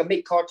almost like a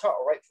mid-card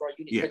title, right, for our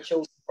Unit 10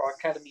 shows, for our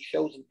Academy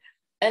shows.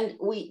 And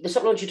the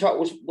supplementary title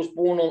was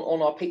born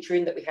on our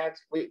Patreon that we had.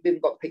 We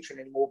haven't got the Patreon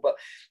anymore, but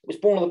it was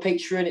born on the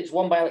Patreon. It's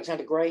won by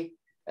Alexander Gray.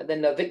 And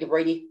then Victor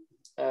Brady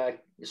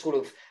sort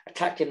of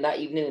attacked him that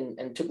evening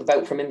and took the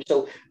belt from him.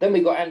 So then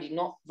we got Andy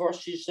Knott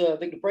versus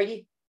Victor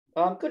Brady.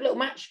 Good little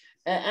match.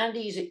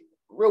 Andy's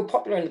real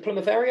popular in the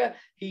Plymouth area.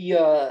 He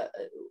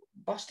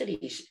busted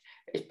his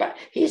back.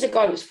 He's a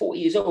guy that's 40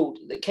 years old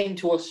that came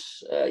to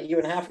us a year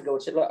and a half ago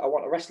and said, look, I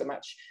want a wrestling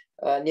match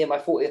near my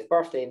 40th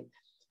birthday. And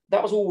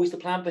that was always the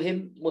plan for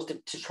him, was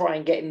to try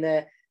and get in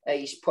there.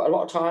 He's put a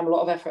lot of time, a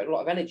lot of effort, a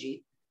lot of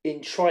energy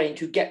in trying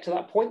to get to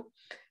that point.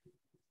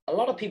 A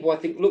lot of people, I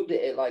think, looked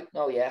at it like,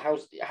 oh yeah,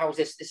 how's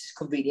this? This is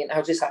convenient.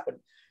 How's this happen?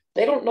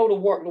 They don't know the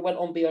work that went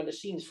on behind the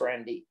scenes for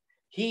Andy.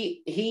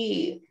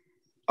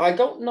 I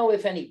don't know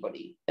if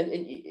anybody, and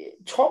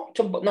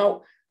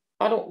now,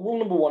 rule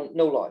number one,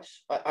 no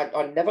lies.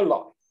 I never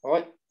lie, all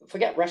right?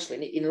 Forget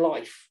wrestling, in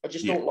life, I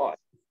just don't lie.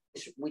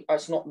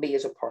 It's not me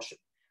as a person,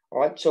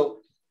 all right?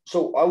 So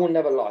I will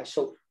never lie.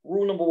 So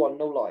rule number one,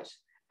 no lies.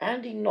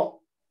 Andy Knott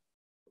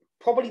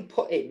probably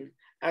put in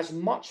as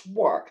much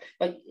work,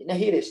 now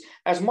hear this,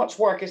 as much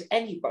work as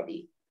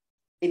anybody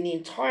in the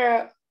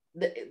entire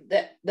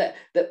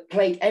that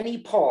played any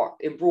part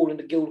in Brawl in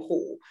the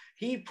Guildhall.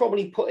 He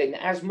probably put in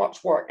as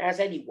much work as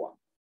anyone,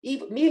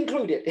 even me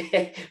included,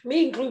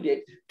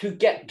 to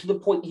get to the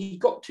point he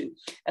got to.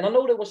 And I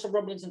know there was some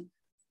rumblings, and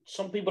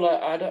some people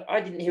I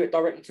didn't hear it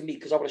directly to me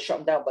because I would have shut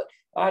him down, but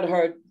I'd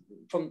heard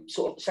from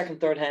sort of second,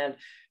 third hand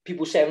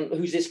people saying,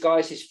 "Who's this guy?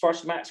 It's his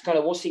first match. Kind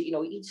of what's he?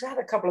 He's had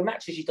a couple of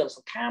matches. He's done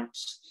some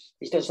camps.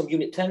 He's done some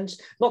Unit 10s.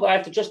 Not that I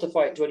have to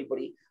justify it to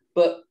anybody,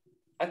 but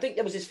I think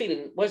there was this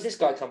feeling: where's this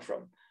guy come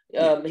from?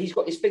 He's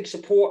got this big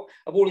support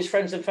of all his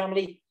friends and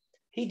family.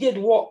 He did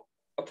what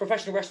a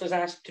professional wrestler is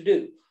asked to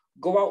do: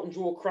 go out and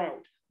draw a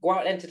crowd, go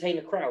out and entertain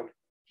a crowd.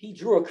 He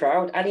drew a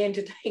crowd and he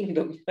entertained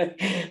them,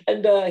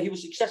 and he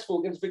was successful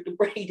against Victor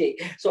Brady.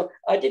 So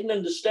I didn't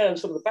understand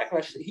some of the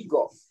backlash that he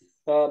got.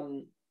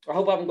 I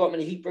hope I haven't got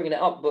many heat bringing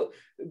it up,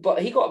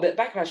 but he got a bit of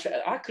backlash.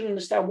 I couldn't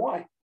understand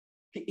why.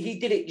 He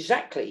did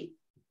exactly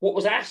what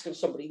was asked of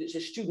somebody that's a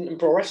student in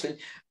pro wrestling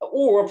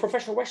or a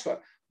professional wrestler.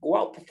 Go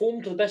out,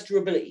 perform to the best of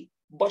your ability,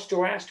 bust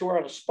your ass to her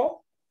on a spot,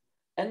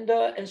 and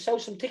sell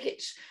some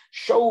tickets.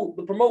 Show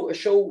the promoter,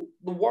 show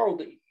the world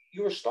that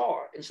you're a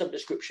star in some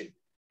description.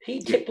 He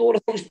ticked all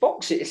of those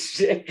boxes.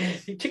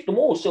 He ticked them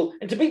all. So,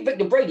 and to beat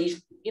Victor Brady,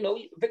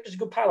 Victor's a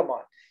good pal of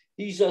mine.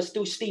 He's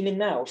still steaming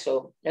now.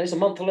 So, and it's a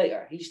month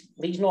later.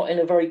 He's not in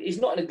a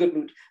good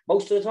mood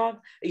most of the time.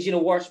 He's in a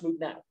worse mood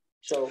now.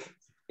 So,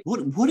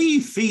 what are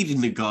you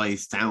feeding the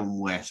guys down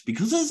west?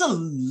 Because there's a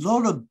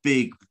lot of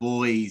big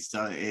boys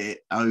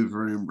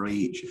over in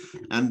Breach,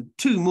 and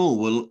two more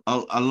were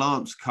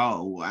Lance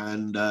Cole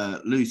and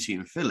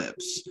Lucian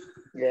Phillips.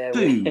 Yeah,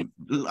 dude.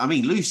 I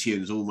mean,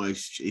 Lucian's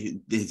almost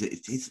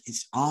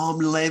it's arm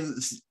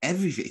length,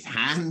 everything, his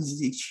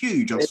hands. It's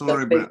huge. I'm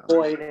sorry, but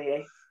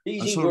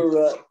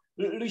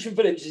Lucian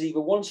Phillips is either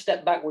one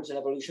step backwards in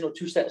evolution or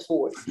two steps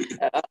forward.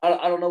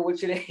 I don't know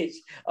which it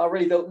is. I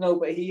really don't know.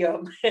 But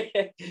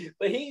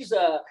he's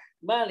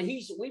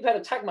we've had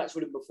a tag match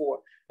with him before,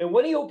 and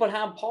when he open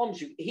hand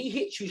palms you, he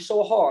hits you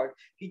so hard.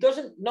 He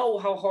doesn't know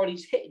how hard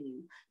he's hitting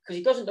you because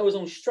he doesn't know his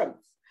own strength.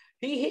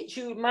 He hits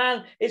you,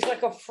 man. It's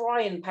like a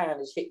frying pan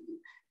is hitting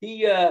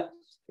you.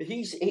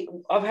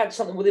 I've had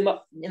something with him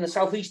up in the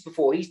southeast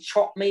before. He's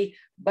chopped me,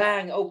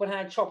 bang, open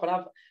hand chop,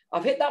 and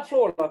I've hit that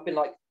floor and I've been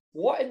like,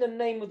 what in the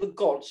name of the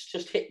gods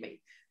just hit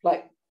me?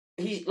 Like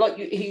he's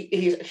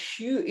a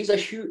huge,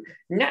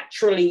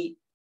 naturally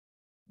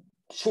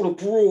sort of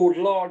broad,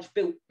 large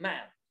built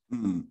man.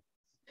 Mm-hmm.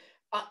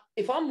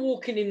 If I'm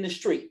walking in the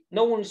street,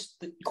 no one's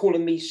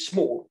calling me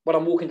small when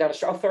I'm walking down the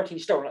street. I'm 13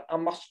 stone.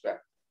 I'm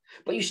muscular.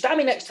 But you stand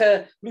me next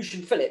to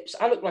Lucian Phillips,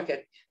 I look like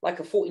a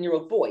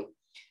 14-year-old boy.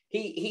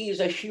 He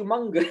is a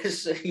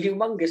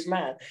humongous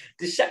man,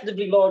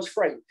 deceptively large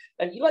frame.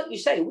 And like you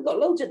say, we've got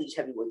loads of these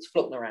heavyweights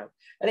floating around.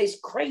 And it's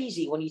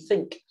crazy when you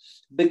think,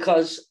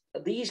 because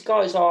these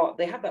guys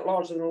they have that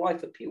larger than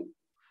life appeal.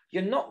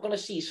 You're not going to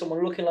see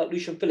someone looking like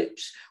Lucian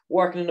Phillips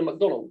working in a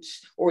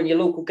McDonald's or in your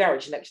local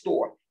garage next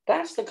door.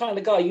 That's the kind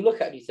of guy you look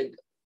at and you think,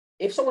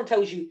 if someone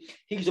tells you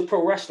he's a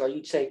pro wrestler,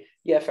 you'd say,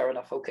 yeah, fair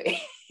enough,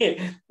 okay.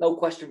 No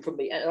question from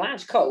me. And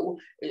Lance Cole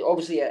is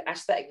obviously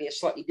aesthetically a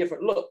slightly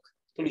different look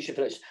to Lucian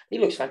Phillips. He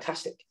looks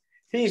fantastic.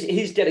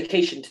 His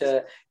dedication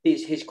to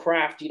his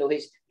craft,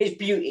 his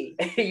beauty.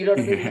 You know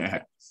what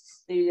I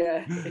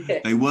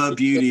mean? They were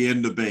Beauty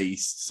and the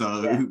Beast,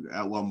 so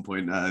at one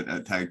point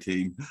a tag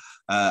team.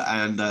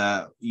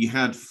 And you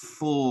had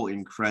four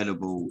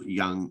incredible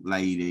young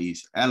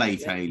ladies, L.A.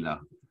 Taylor,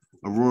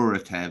 Aurora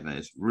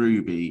Tevez,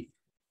 Ruby,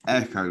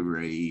 Echo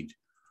Reed.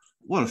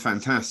 What a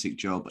fantastic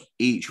job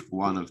each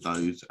one of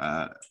those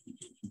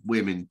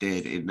women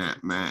did in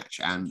that match.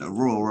 And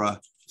Aurora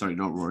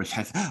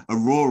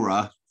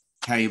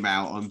came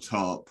out on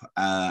top.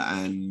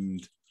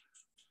 And,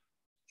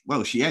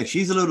 well,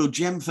 she's a little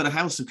gem for the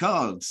House of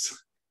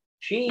Cards.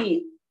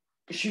 She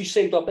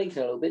saved our bacon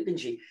a little bit, didn't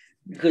she?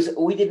 Because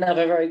we didn't have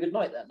a very good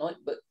night that night,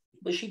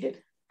 but she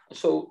did.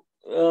 So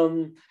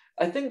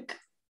I think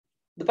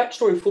the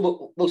backstory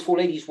for those four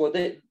ladies were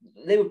they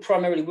were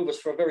primarily with us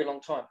for a very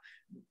long time.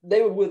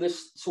 They were with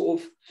us sort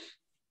of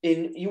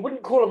in, you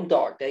wouldn't call them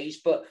dark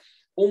days, but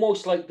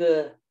almost like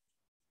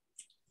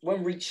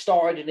when Reach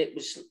started and it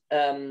was,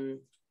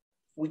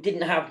 we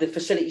didn't have the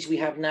facilities we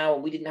have now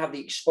and we didn't have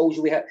the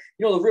exposure we had.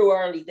 The real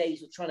early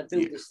days of trying to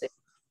build this thing.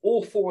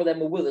 All four of them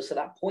were with us at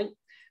that point.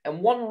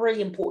 And one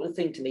really important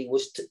thing to me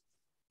was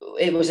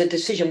it was a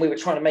decision we were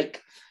trying to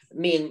make,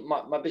 me and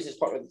my business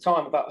partner at the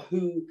time, about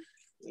who,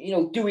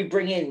 do we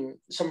bring in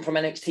someone from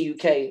NXT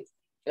UK?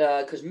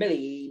 Because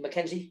Amelia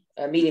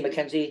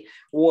McKenzie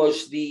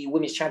was the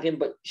women's champion,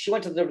 but she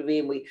went to the WWE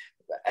and we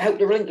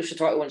helped her relinquish the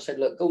title and said,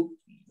 look,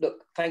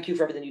 thank you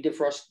for everything you did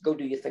for us. Go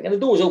do your thing. And the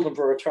door was open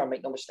for a return,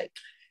 make no mistake.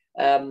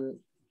 But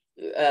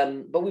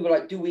we were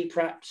like, do we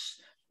perhaps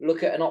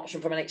look at an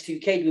option from NXT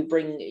UK? Do we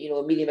bring,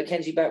 Amelia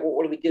McKenzie back?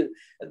 What do we do?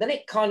 And then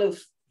it kind of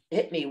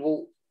hit me,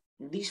 well,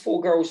 these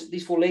four girls,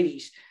 these four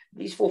ladies,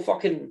 these four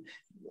fucking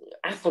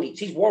athletes,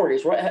 these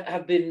warriors, right,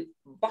 have been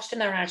busting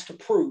their ass to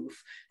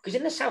prove, because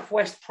in the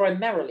Southwest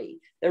primarily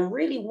there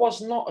really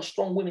was not a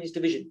strong women's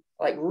division,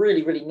 like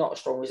really not a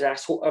strong women's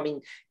ass. I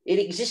mean, it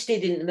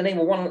existed in the name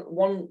of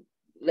one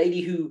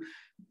lady who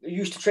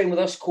used to train with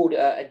us called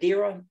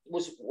Adira,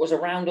 was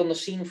around on the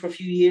scene for a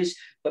few years,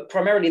 but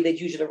primarily they'd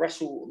use her to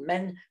wrestle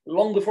men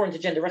long before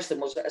intergender wrestling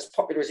was as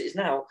popular as it is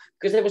now,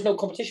 because there was no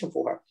competition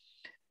for her.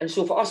 And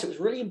so for us it was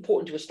really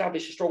important to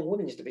establish a strong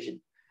women's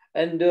division.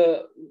 And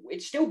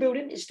it's still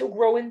building, it's still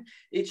growing.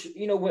 It's,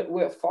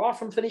 we're far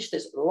from finished.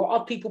 There's a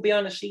lot of people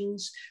behind the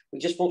scenes. We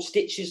just brought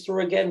Stitches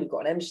through again. We've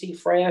got an MC,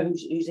 Freya,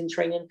 who's in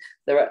training.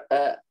 There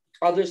are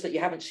others that you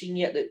haven't seen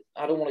yet that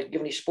I don't want to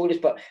give any spoilers,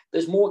 but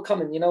there's more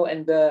coming,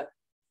 and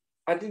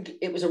I think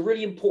it was a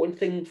really important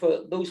thing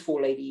for those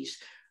 4 ladies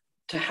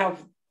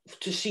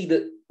to see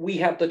that we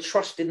have the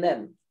trust in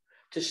them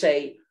to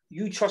say,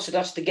 you trusted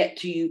us to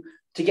get you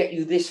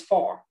this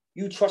far.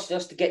 You trusted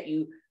us to get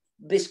you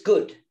this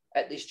good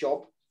at this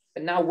job.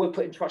 And now we're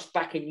putting trust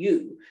back in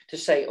you to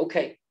say,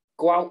 okay,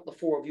 go out, the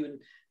 4 of you,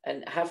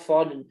 and have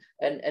fun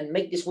and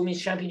make this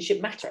women's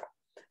championship matter.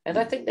 And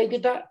I think they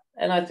did that.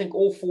 And I think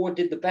all 4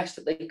 did the best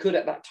that they could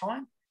at that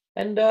time.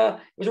 And it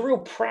was a real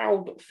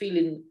proud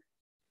feeling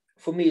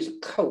for me as a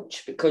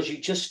coach, because you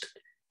just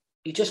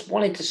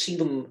wanted to see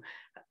them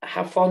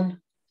have fun,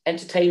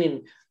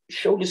 entertaining,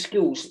 show the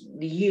skills,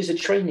 the years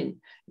of training.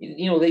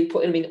 They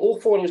put, all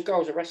 4 of those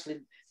girls are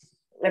wrestling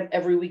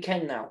every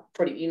weekend now.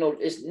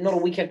 It's not a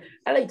weekend.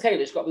 LA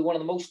Taylor's got to be one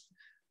of the most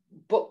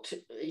booked,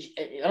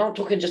 and I'm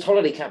talking just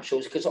holiday camp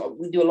shows, because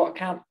we do a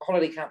lot of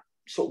holiday camp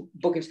sort of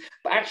bookings,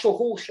 but actual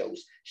hall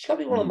shows. She's got to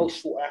be one of the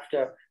most sought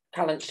after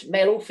talents,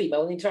 male or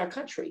female, in the entire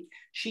country.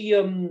 She,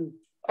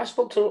 I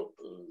spoke to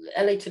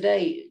LA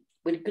today,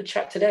 with a good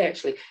chat today,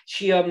 actually.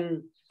 She,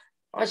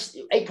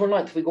 April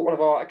 9th, we got one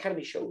of our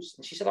academy shows,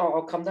 and she said,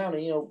 I'll come down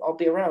and, I'll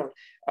be around.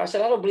 I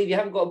said, I don't believe you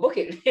haven't got a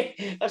booking.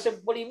 I said,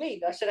 what do you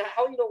mean? I said,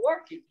 how are you not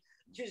working?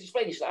 She was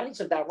explaining, she said, I need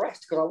some damn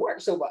rest because I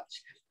work so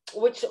much,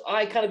 which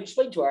I kind of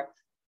explained to her.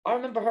 I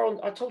remember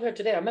her, I told her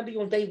today, I remember you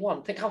on day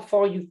 1. Think how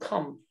far you've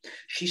come.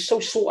 She's so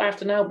sought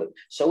after now, but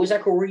so is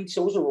Echo Reed,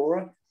 so is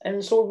Aurora,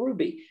 and so are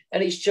Ruby.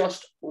 And it's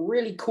just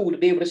really cool to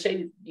be able to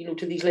say,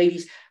 to these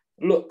ladies,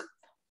 look,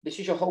 this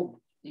is your home.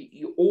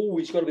 You're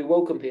always going to be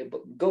welcome here,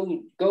 but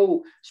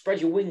go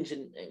spread your wings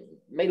and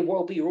may the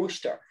world be your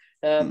oyster.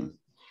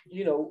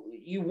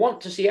 You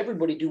want to see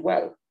everybody do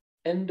well.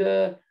 And,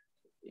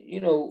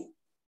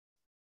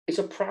 it's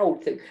a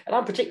proud thing. And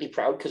I'm particularly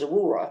proud because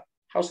Aurora,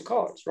 House of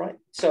Cards, right?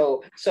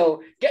 So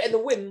getting the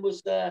win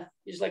was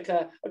is like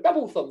a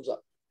double thumbs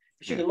up.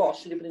 If she'd have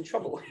lost, she'd have been in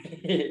trouble.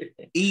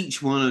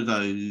 Each one of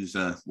those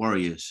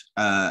warriors,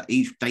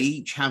 they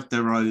each have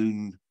their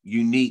own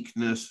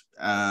uniqueness.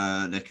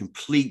 They're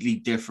completely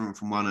different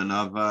from one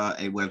another,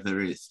 whether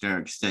it's their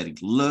aesthetic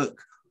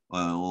look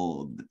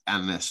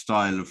and their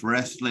style of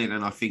wrestling.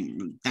 And I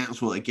think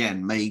that's what,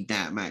 again, made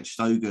that match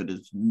so good.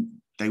 Is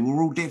they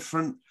were all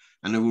different,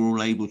 and they were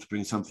all able to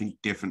bring something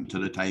different to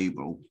the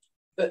table.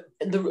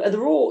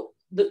 They're all,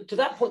 to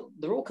that point,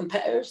 they're all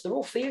competitors. They're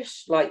all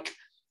fierce. Like,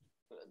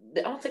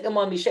 I don't think they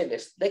mind me saying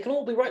this. They can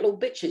all be right little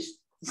bitches.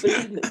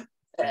 Believe me.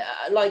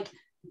 Like,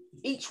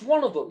 each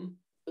one of them,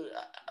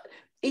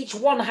 each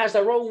one has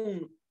their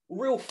own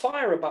real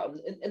fire about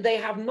them, and they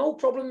have no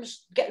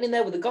problems getting in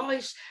there with the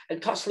guys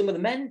and tussling with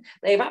the men.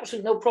 They have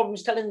absolutely no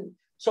problems telling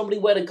somebody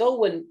where to go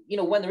when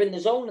they're in the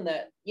zone, and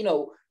they're,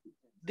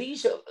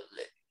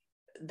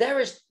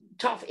 they're as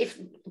tough, if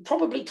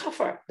probably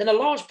tougher than a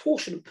large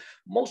portion of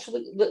most of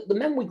the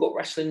men we got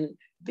wrestling.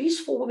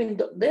 These 4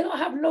 women, they don't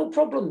have no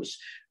problems,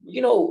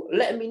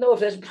 letting me know if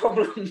there's a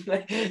problem.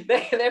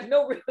 they have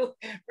no real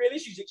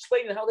issues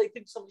explaining how they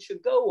think something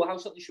should go or how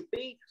something should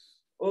be.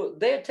 Or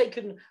they're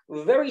taken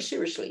very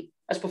seriously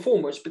as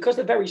performers, because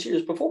they're very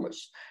serious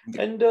performers.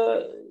 And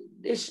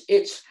it's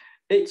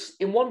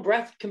in one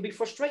breath can be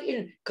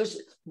frustrating,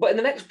 but in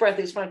the next breath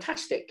it's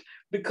fantastic,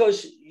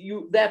 because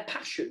their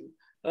passion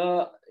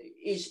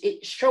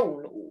it's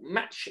shown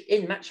match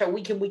in, match out,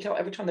 week in, week out.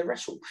 Every time they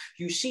wrestle,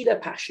 you see their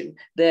passion,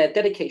 their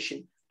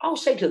dedication. I'll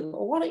say to them,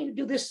 why don't you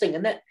do this thing?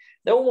 And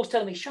they're almost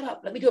telling me, shut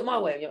up, let me do it my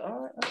way.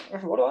 All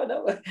right, what do I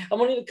know?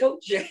 I'm only the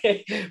coach.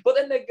 But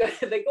then they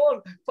go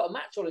and put a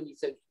match on, and you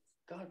think,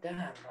 God damn,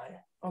 right?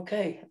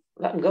 Okay,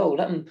 let them go,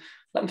 let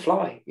them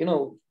fly.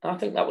 I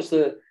think that was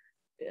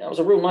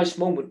a real nice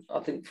moment,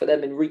 I think, for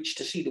them in Reach,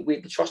 to see that we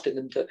had the trust in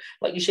them to,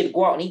 like you said, to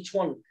go out and each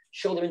one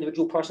show their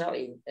individual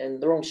personality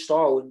and their own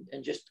style,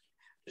 and just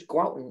go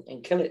out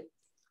and kill it.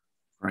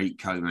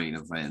 Great co-main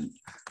event.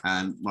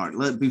 And right,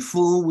 look,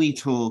 before we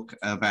talk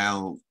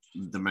about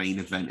the main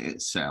event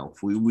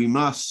itself, we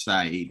must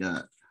say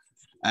that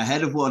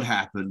ahead of what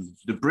happened,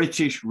 the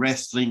British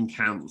Wrestling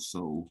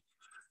Council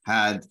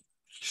had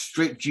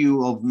stripped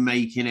you of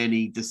making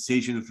any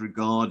decisions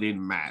regarding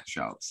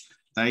matchups.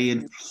 They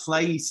had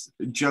placed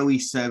Joey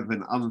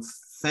Seven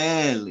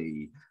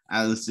unfairly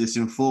as this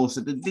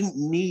enforcer that didn't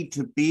need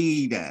to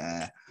be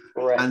there.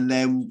 Right. And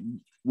then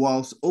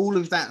whilst all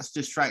of that's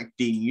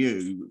distracting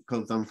you,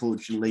 because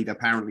unfortunately,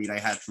 apparently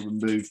they had to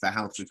remove the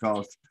House of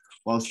Cards,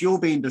 whilst you're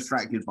being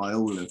distracted by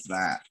all of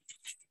that,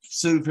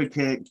 super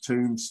kick,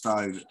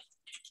 tombstone.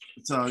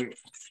 So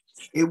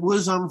it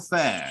was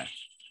unfair.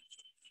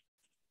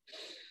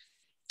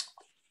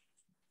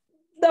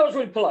 That was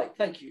really polite.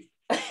 Thank you.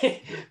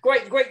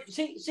 Great.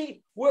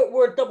 See,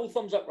 we're a double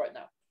thumbs up right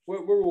now.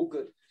 We're all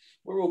good.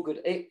 We're all good.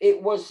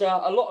 It was a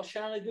lot of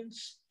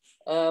shenanigans.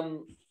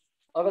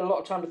 I've had a lot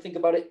of time to think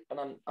about it,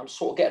 and I'm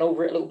sort of getting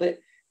over it a little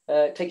bit.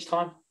 It takes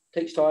time.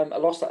 I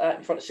lost that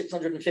in front of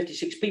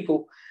 656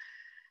 people.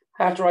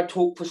 after I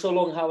talked for so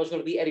long how I was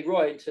going to beat Eddie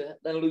Ryan to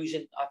then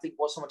losing, I think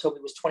what someone told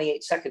me was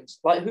 28 seconds.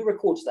 Like, who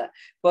records that?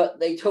 But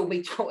they told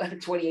me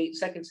 28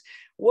 seconds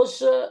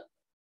was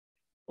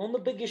on the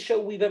biggest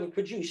show we've ever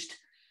produced.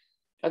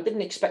 I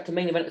didn't expect a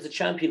main event as a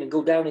champion and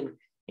go down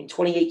in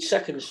 28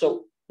 seconds.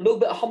 So a little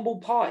bit of humble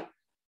pie.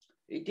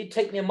 It did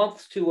take me a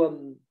month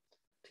to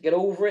get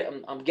over it.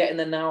 I'm getting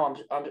there now.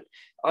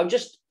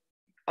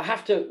 I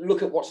have to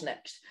look at what's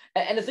next.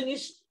 And the thing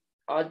is,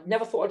 I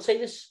never thought I'd say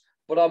this,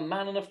 but I'm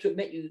man enough to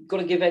admit you've got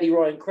to give Eddie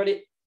Ryan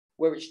credit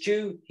where it's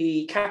due.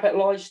 He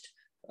capitalised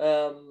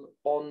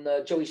on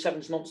Joey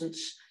Seven's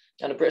nonsense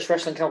and the British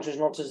Wrestling Council's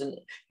nonsense. And,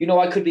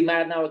 I could be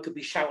mad now. I could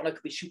be shouting. I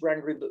could be super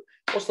angry. But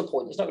what's the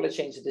point? It's not going to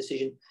change the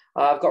decision.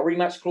 I've got a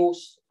rematch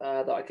clause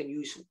that I can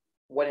use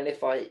when and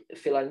if I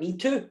feel I need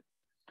to.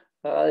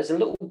 There's a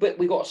little bit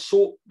we got to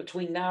sort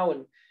between now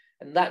and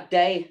that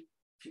day.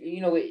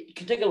 It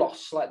can take a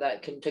loss like that.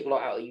 It can take a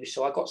lot out of you.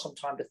 So I got some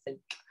time to think.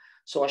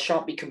 So I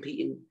shan't be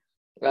competing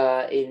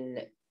in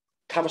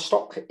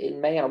Tavistock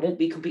in May, and I won't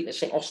be competing at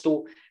St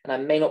Austell, and I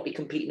may not be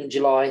competing in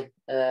July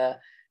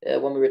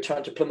when we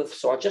return to Plymouth.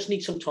 So I just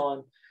need some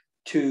time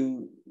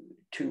to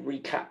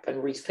recap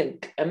and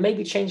rethink and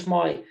maybe change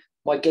my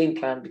game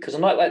plan, because a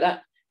night like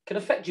that can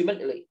affect you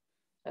mentally.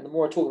 And the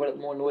more I talk about it,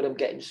 the more annoyed I'm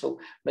getting. So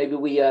maybe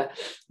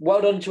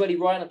well done to Eddie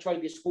Ryan. I've tried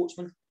to be a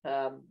sportsman.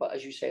 But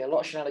as you say, a lot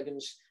of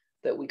shenanigans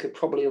that we could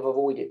probably have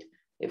avoided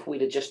if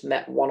we'd have just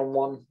met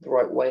one-on-one the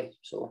right way.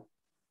 So,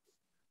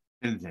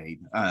 indeed.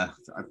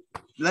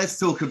 Let's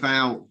talk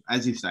about,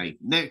 as you say,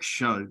 next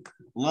show,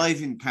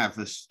 live in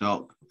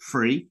Tavistock,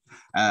 free.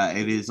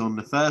 It is on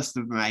the 1st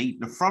of May.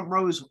 The front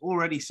row is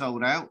already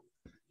sold out.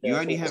 You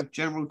only have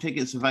general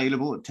tickets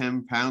available at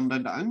 £10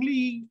 and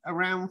only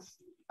around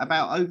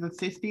about over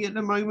 50 at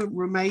the moment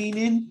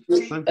remaining.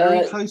 So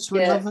very close to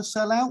another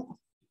sellout.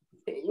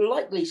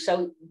 Likely.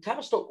 So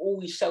Tavistock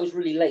always sells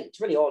really late. It's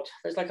really odd.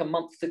 There's like a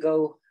month to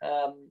go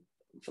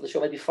for the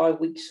show, maybe 5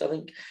 weeks, I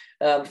think,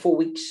 4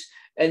 weeks.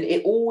 And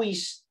it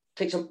always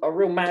takes a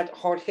real mad,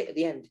 hard hit at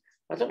the end.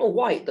 I don't know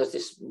why it does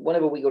this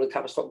whenever we go to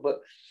Tavistock, but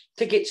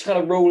tickets kind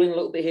of rolling a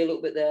little bit here, a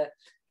little bit there.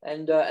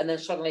 And then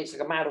suddenly it's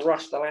like a mad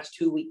rush the last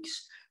 2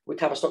 weeks with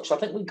Tavistock. So I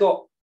think we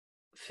got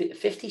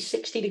 50,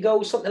 60 to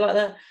go, something like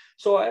that.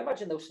 So I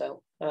imagine they'll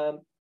sell.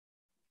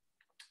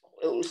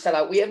 It will sell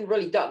out. We haven't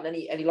really done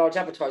any large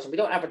advertising. We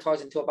don't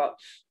advertise until about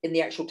in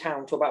the actual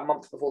town until about a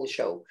month before the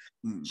show.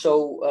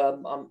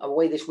 So I'm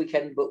away this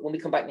weekend, but when we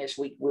come back next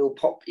week, we'll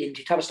pop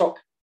into Tavistock,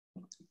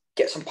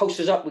 get some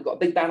posters up. We've got a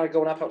big banner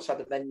going up outside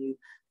the venue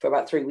for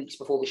about 3 weeks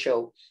before the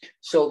show.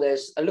 So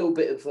there's a little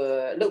bit of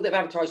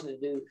advertising to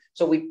do.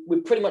 So we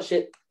pretty much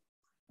hit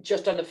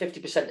just under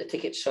 50% of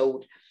tickets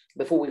sold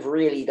before we've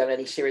really done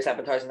any serious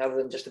advertising other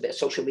than just a bit of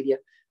social media.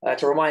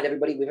 To remind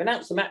everybody, we've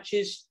announced the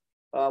matches.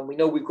 We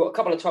know we've got a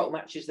couple of title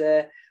matches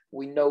there.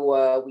 We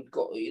know we've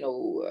got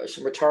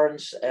some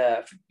returns.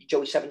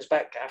 Joey Seven's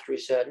back after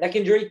his neck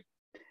injury.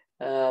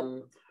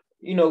 So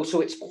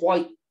it's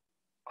quite.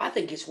 I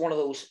think it's one of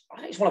those. I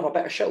think it's one of our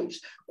better shows,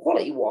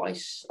 quality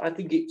wise. I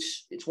think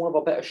it's one of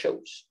our better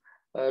shows.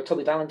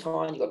 Toby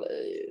Valentine, you got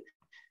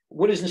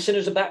Winners and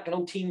Sinners are back, an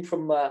old team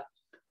from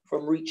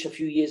Reach a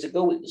few years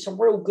ago.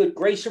 Some real good.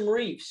 Grayson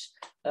Reeves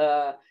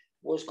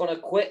was going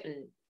to quit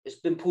and has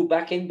been pulled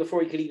back in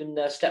before he could even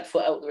step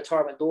foot out the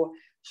retirement door.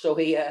 So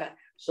a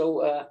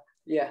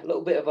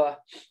little bit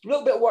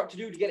of work to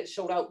do to get it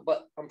sold out,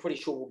 but I'm pretty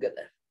sure we'll get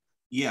there.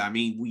 Yeah, I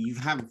mean,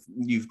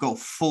 you've got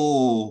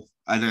 4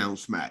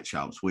 announced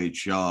matchups,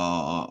 which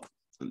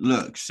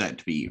look set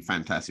to be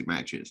fantastic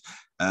matches.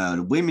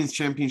 The women's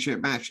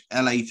championship match,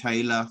 LA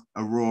Taylor,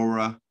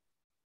 Aurora,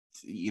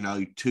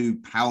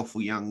 2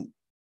 powerful young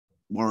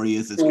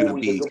warriors. It's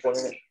going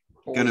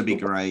to be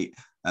great.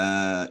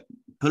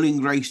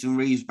 Pulling Grayson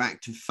Reeves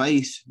back to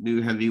face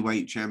new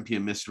heavyweight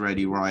champion Mr.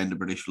 Eddie Ryan, the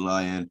British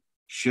Lion,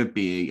 should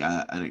be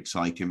an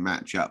exciting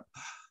matchup.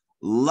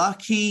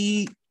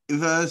 Lucky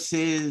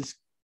versus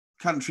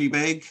Country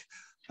Big.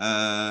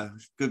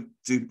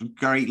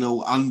 Great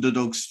little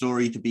underdog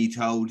story to be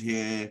told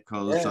here,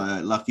 because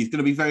Lucky's going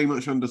to be very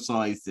much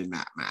undersized in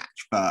that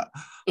match. But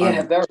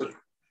very.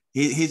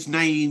 His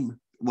name,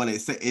 well,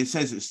 it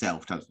says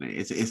itself, doesn't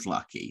it? It's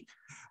Lucky.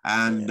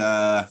 And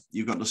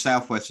you've got the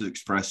Southwest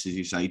Express, as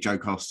you say, Joe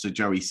Costa,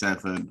 Joey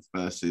Seven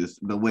versus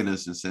the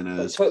Winners and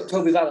Sinners.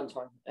 Toby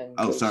Valentine.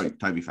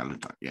 Toby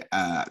Valentine.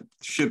 Yeah,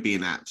 should be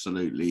an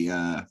absolutely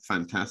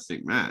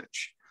fantastic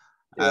match.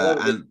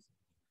 And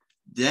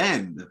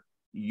then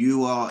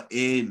you are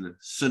in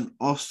St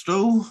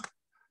Austell.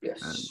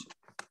 Yes.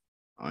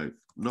 I've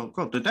not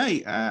got the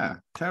date.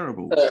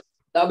 Terrible.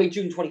 That'll be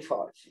June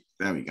 25.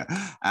 There we go.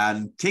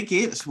 And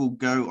tickets will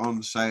go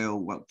on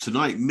sale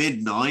tonight,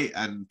 midnight.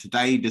 And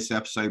today, this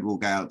episode will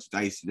go out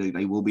today. So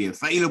they will be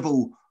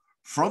available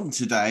from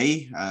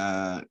today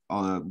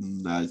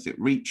on, is it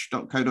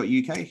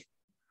reach.co.uk?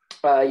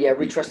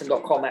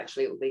 Reachwrestling.com,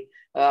 actually, it will be.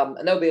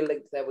 And there'll be a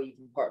link there where you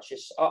can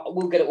purchase.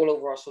 We'll get it all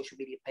over our social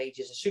media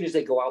pages as soon as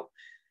they go out.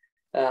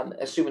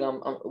 Assuming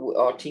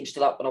our team's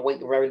still up and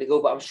awake and ready to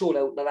go. But I'm sure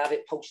they'll have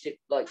it posted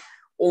like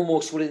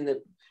almost within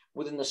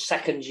within the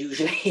seconds,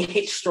 usually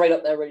it's straight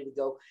up there ready to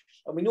go.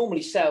 And we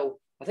normally sell,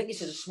 I think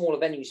this is a smaller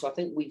venue, so I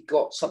think we've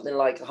got something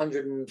like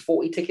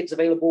 140 tickets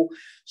available.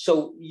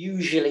 So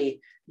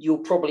usually you'll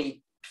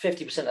probably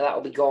 50% of that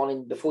will be gone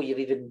in before you've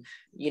even,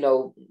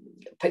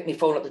 picked my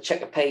phone up to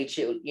check a page,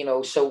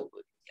 So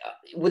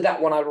with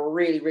that one, I would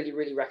really, really,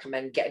 really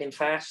recommend getting in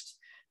fast.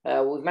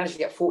 We've managed to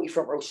get 40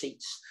 front row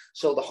seats.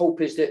 So the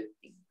hope is that,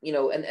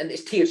 and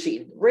it's tiered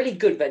seating, really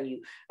good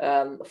venue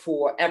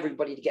for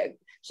everybody to get.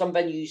 Some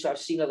venues I've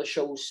seen other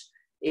shows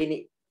in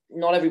it,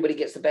 not everybody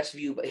gets the best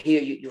view, but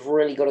here you've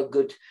really got a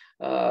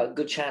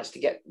good chance to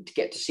get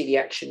to see the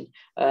action.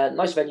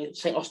 Nice venue.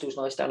 St Austell's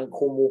nice down in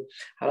Cornwall.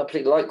 I don't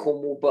particularly like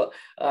Cornwall, but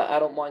I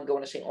don't mind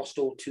going to St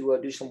Austell to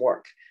do some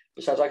work.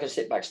 Besides, I can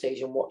sit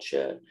backstage and watch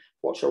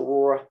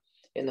Aurora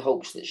in the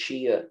hopes that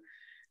she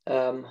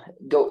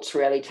goes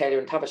through LA Taylor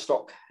and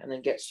Tavistock and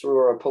then gets through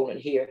her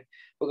opponent here.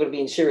 We're going to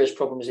be in serious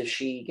problems if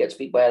she gets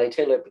beat by LA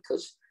Taylor,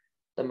 because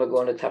then we're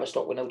going to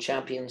Tavistock with no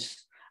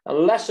champions.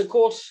 Unless, of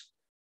course,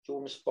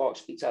 Jordan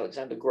Sparks beats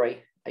Alexander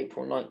Gray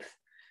April 9th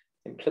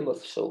in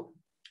Plymouth. So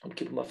I'm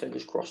keeping my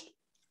fingers crossed.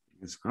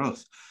 Fingers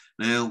crossed.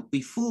 Now,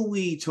 before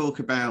we talk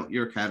about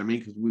your academy,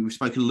 because we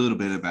spoke a little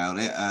bit about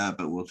it,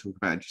 but we'll talk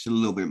about it just a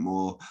little bit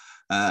more.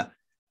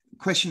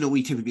 Question that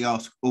we typically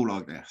ask all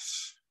our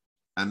guests,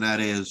 and that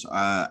is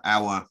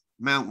our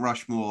Mount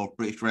Rushmore of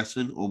British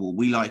wrestling, or what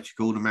we like to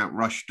call the Mount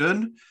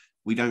Rushton.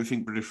 We don't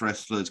think British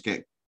wrestlers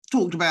get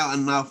talked about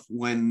enough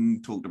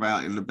when talked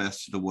about in the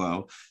best of the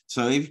world.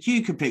 So if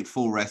you could pick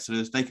 4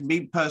 wrestlers, they can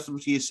be personal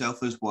to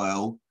yourself as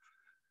well.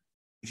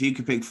 If you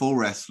could pick 4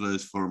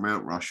 wrestlers for a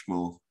Mount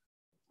Rushmore,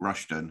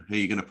 Rushton, who are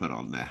you going to put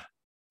on there?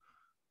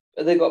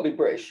 They got to be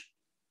British.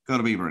 Got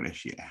to be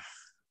British, yeah.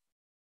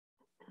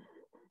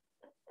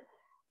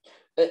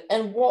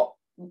 And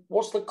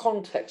what's the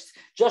context?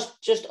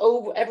 Just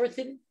over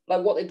everything,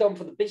 like what they've done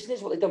for the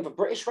business, what they've done for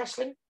British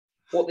wrestling.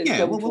 What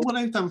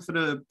they've done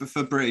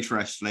for British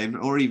wrestling,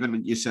 or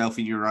even yourself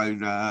in your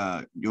own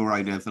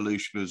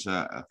evolution as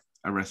a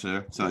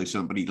wrestler. So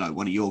somebody like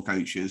one of your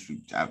coaches,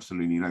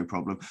 absolutely no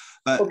problem.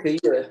 But okay,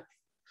 yeah.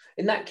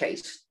 In that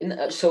case,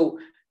 so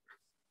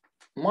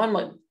mine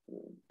might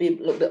be a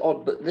little bit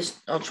odd, but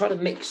I'll try to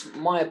mix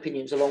my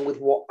opinions along with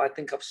what I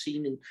think I've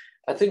seen. And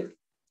I think,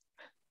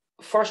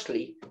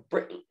 firstly,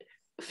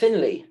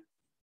 Finlay,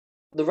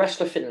 the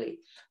wrestler Finlay,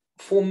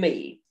 for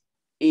me,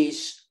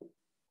 is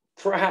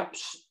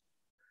perhaps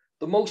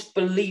the most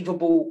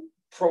believable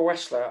pro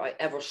wrestler I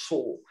ever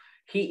saw.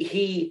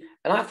 He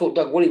and I thought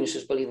Doug Williams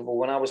was believable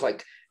when I was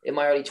like in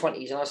my early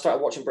 20s, and I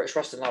started watching British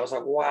wrestling, and I was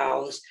like,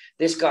 wow,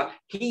 this guy,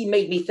 he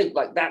made me think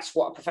like that's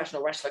what a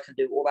professional wrestler can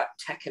do, all that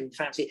tech and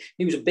fancy.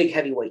 He was a big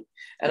heavyweight,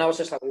 and I was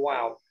just like,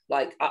 wow,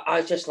 like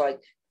I just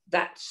like,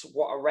 that's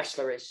what a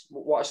wrestler is,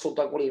 what I saw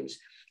Doug Williams.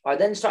 I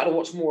then started to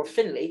watch more of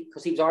Finlay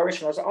because he was Irish,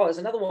 and I was like, oh, there's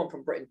another one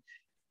from Britain.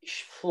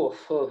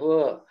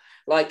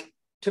 Like,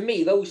 to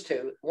me, those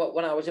two,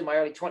 when I was in my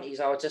early 20s,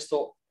 I just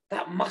thought,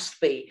 that must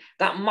be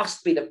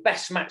the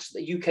best match that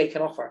the UK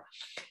can offer.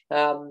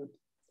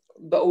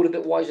 But all a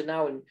bit wiser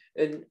now,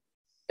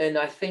 and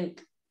I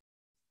think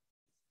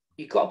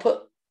you got to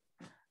put,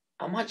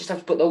 I might just have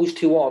to put those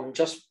two on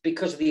just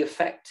because of the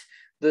effect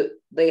that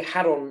they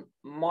had on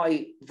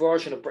my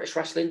version of British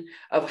wrestling,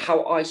 of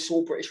how I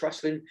saw British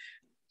wrestling.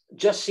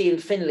 Just seeing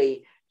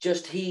Finlay,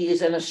 he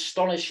is an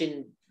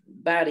astonishing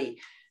baddie.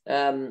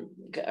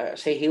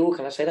 Say heel,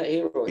 can I say that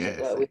here? Or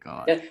yeah,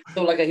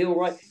 so like a heel,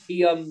 right?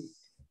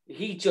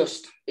 He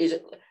just is,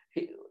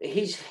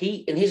 his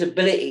heat and his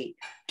ability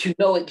to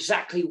know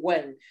exactly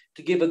when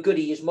to give a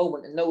goodie his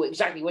moment and know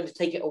exactly when to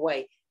take it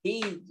away.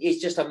 He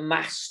is just a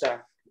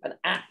master, an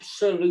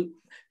absolute.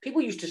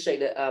 People used to say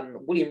that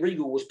William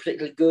Regal was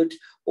particularly good,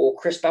 or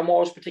Chris Benoit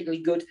was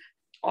particularly good.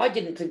 I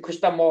didn't think Chris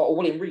Benoit or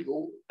William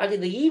Regal, I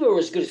didn't think either were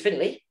as good as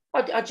Finlay.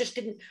 I just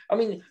didn't. I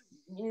mean,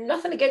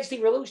 nothing against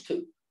either of those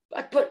two.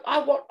 But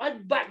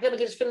I'd back them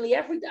against Finlay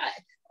every day.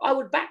 I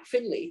would back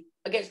Finlay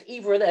against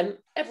either of them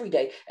every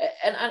day.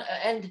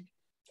 And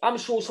I'm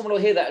sure someone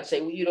will hear that and say,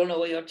 well, you don't know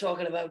what you're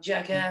talking about,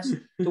 jackass.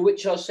 To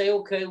which I'll say,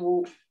 okay,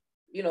 well,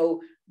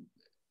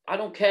 I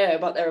don't care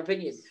about their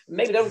opinion.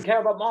 Maybe they don't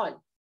care about mine.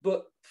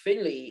 But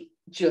Finlay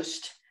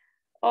just,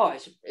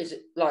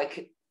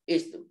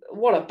 is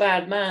what a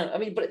bad man. I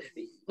mean, but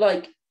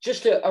like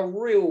just a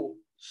real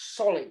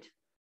solid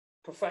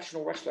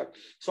professional wrestler.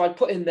 So I'd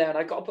put him there, and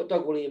I got to put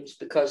Doug Williams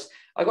because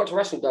I got to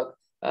wrestle Doug.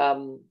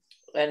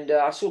 And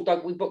I saw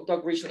Doug. We booked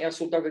Doug recently. I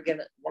saw Doug again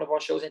at one of our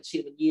shows. I hadn't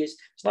seen him in years.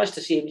 It's nice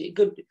to see him. He's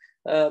good.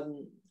 What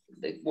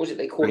was it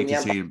they called him? Great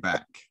to see him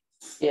back.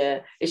 Yeah,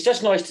 it's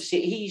just nice to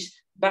see.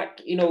 He's back.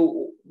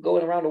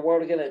 Going around the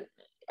world again.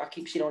 I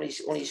keep seeing on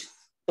his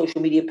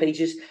social media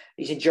pages.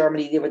 He's in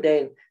Germany the other day,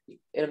 and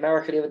in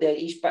America the other day.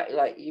 He's back.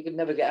 Like, you can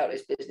never get out of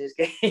this business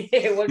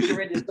game. Once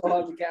you're in, it's so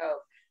hard to get out.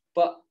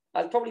 But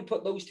I'd probably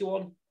put those two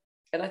on,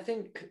 and I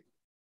think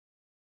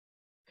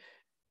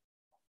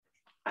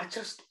I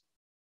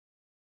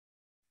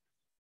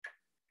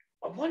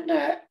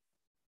wonder,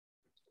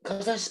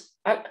 because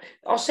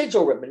I'll say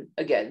Joel Redman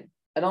again,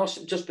 and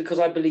just because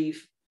I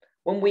believe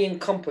when we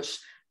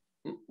encompass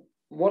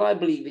what I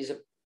believe is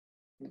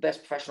the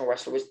best professional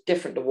wrestler is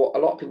different to what a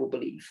lot of people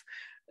believe.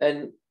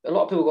 And a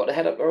lot of people got their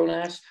head up their own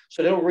ass,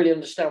 so they don't really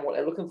understand what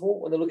they're looking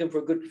for when they're looking for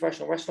a good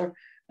professional wrestler.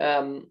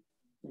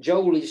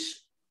 Joel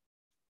is,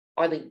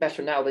 I think,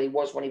 better now than he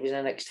was when he was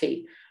in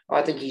NXT.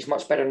 I think he's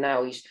much better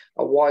now. He's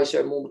a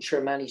wiser, more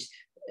mature man.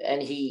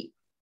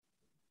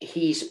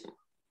 He's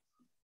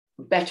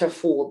better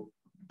for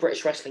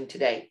British wrestling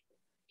today.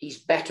 He's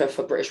better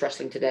for British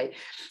wrestling today.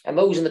 And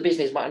those in the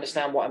business might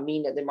understand what I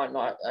mean. They might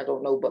not, I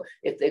don't know. But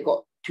if they've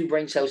got two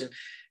brain cells and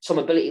some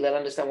ability, they'll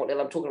understand what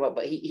I'm talking about.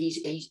 But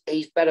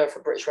he's better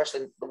for British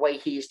wrestling the way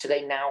he is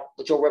today now,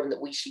 the Joel Redman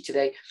that we see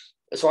today.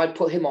 So I'd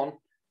put him on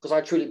because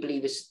I truly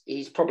believe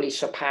he's probably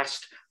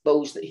surpassed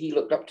those that he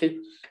looked up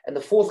to. And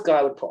the fourth guy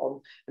I would put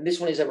on, and this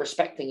one is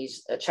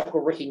he's a chap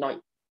called Ricky Knight.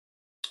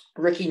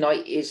 Ricky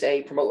Knight is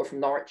a promoter from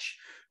Norwich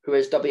who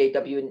has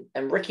WAW.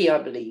 And Ricky, I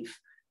believe,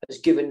 has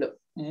given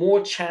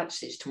more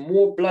chances to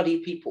more bloody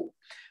people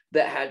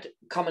that had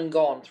come and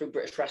gone through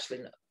British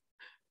wrestling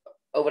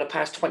over the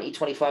past 20,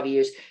 25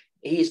 years.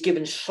 He has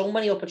given so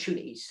many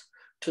opportunities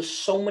to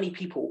so many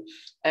people.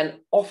 And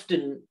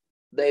often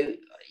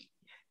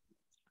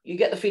you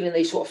get the feeling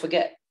they sort of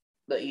forget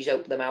that he's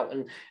opened them out.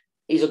 And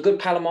he's a good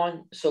pal of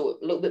mine, so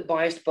a little bit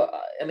biased, but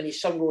I mean, his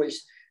son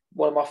Roy's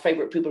one of my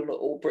favourite people in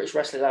all British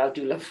wrestling. I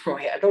do love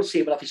Roy. I don't see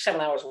him enough. He's 7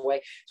 hours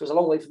away, so it's a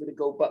long way for me to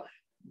go.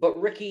 But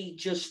Ricky,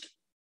 just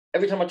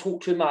every time I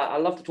talk to him, I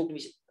love to talk to him.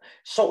 He's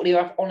salty,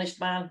 honest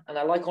man, and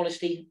I like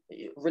honesty.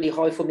 Really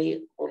high for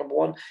me, number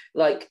one.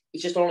 Like,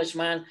 he's just an honest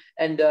man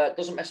and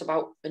doesn't mess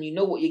about. And you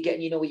know what you're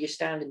getting, you know where you're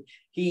standing.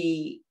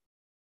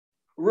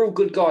 Real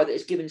good guy that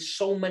has given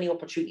so many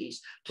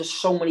opportunities to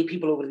so many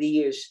people over the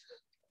years.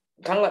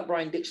 Kind of like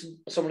Brian Dixon,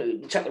 someone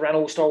who checked around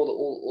All Star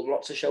or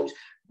lots of shows.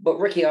 But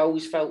Ricky, I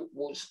always felt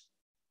was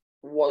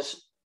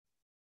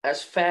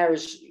as fair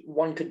as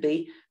one could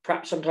be.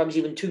 Perhaps sometimes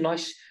even too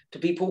nice to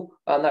people.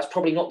 And that's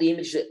probably not the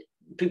image that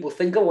people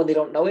think of when they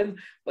don't know him.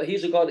 But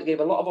he's a guy that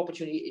gave a lot of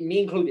opportunity,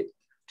 me included,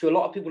 to a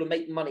lot of people to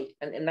make money.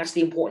 And that's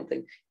the important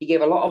thing. He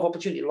gave a lot of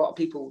opportunity to a lot of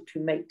people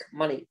to make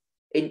money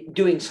in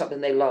doing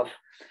something they love.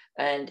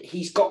 And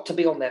he's got to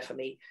be on there for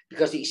me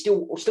because he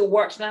still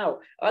works now.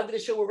 I did a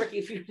show with Ricky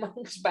a few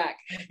months back.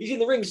 He's in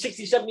the ring,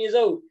 67 years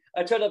old.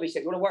 I turned up, he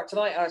said, "You want to work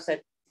tonight?" And I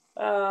said,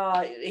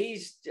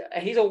 he's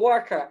a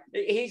worker.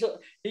 He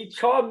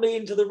charmed me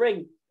into the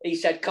ring. He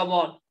said, "Come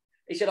on."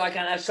 He said, "I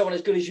can't have someone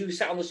as good as you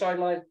sat on the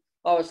sideline."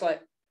 I was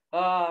like,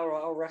 all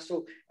right, I'll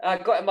wrestle. I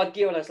got in my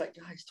gear and I was like,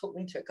 oh, he's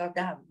talking into it. God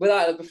damn.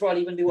 Before I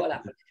even knew what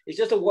happened. He's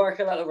just a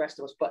worker like the rest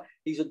of us, but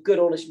he's a good,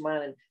 honest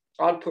man. And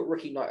I'd put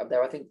Ricky Knight up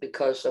there, I think,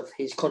 because of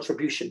his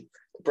contribution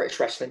to British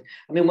wrestling.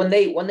 I mean, when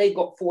they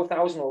got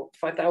 4,000 or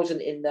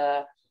 5,000 in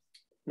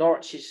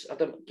Norwich, is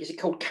it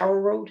called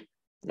Carroll Road?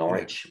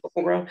 Norwich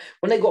football ground.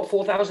 When they got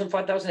 4,000,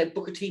 5,000, they had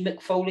Booker T,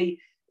 Mick Foley.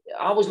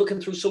 I was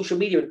looking through social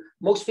media and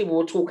most people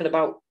were talking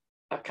about,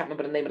 I can't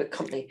remember the name of the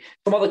company,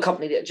 some other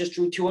company that just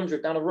drew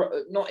 200 down a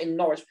road, not in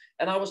Norwich.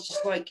 And I was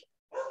like,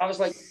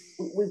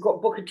 we've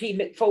got Booker T,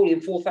 Mick Foley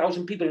and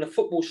 4,000 people in a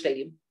football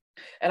stadium.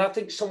 And I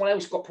think someone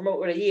else got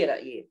promoted a year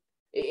that year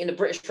in the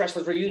British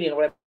Wrestlers Reunion or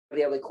whatever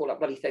the hell they call that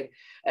bloody thing.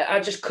 I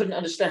just couldn't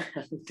understand.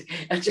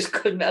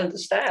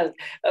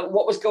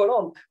 What was going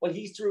on when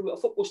he threw a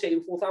football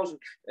stadium 4,000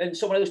 and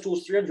someone else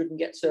draws 300 and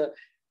gets but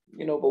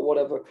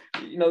whatever.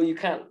 You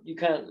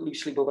can't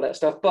lose sleep over that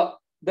stuff. But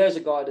there's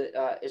a guy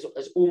that is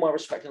all my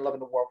respect and love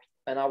in the world,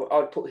 and I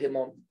would put him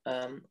on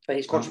for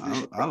his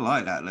contribution. I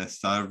like that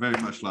list. I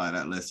very much like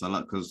that list.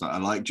 Because I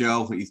like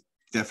Joel. He's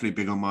definitely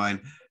big on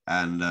mine.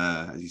 And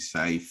as you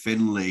say,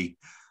 Finlay,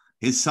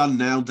 his son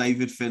now,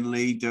 David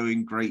Finlay,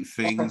 doing great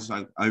things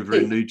over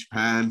in New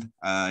Japan.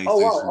 He's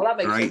doing some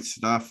great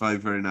stuff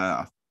over in.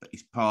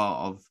 He's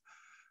part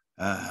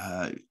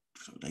of.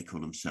 What they call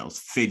themselves,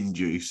 Finn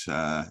Juice.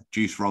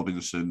 Juice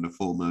Robinson, the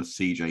former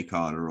CJ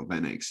Carter of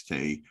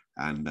NXT,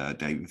 and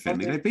David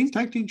Finlay. Okay. They've been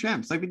tag team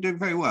champs. They've been doing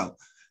very well.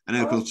 And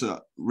then, of course,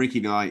 Ricky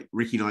Knight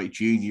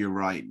Jr.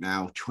 right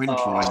now,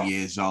 21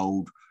 years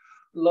old.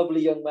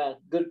 Lovely young man.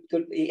 Good.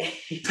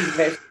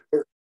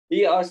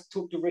 I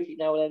talk to Ricky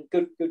now and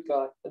then. Good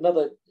guy.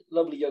 Another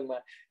lovely young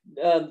man.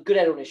 Good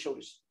head on his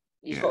shoulders.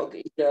 He's got.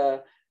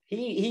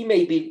 He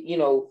may be.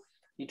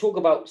 You talk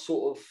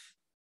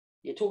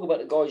about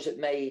the guys that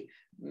may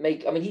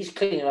make. I mean, he's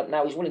cleaning up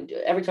now. He's winning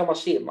every time I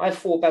see him. I have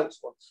 4 belts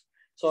once.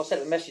 So I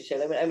sent him a message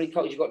saying, "How many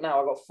titles you got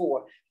now?" I got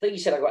 4. I think he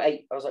said I got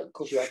 8. I was like, "Of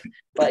course you have."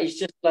 But he's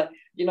just like,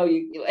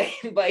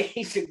 but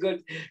he's a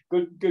good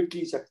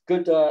geezer.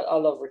 Good. I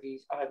love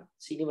Ricky. I haven't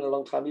seen him in a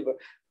long time either.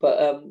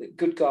 But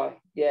good guy.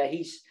 Yeah,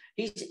 he's.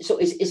 So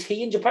is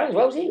he in Japan as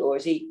well? Is he, or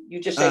is he?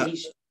 You just said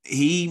he's.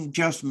 He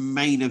just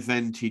main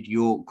evented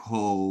York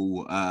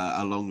Hall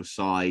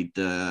alongside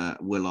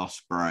Will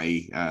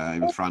Ospreay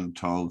in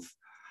front of.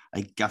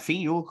 I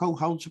think York Hall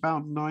holds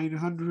about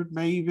 900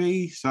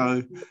 maybe.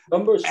 So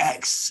numbers.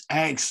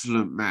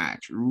 Excellent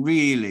match,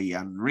 really.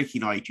 And Ricky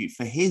Knight,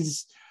 for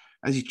he's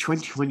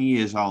 21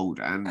 years old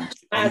and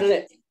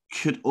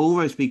could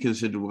almost be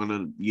considered one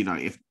of,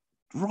 if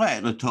right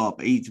at the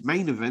top, he's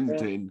main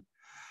eventing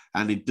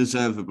and it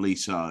deservedly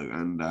so.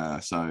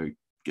 And so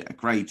yeah,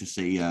 great to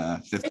see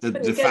the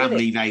Again,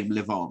 family name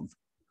live on.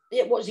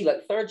 Yeah, what is he,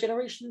 like, third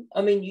generation?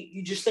 I mean,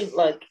 you just think,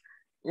 like,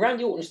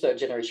 Randy Orton's third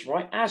generation,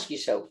 right? Ask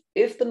yourself,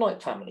 if the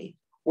Knight family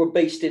were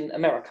based in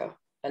America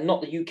and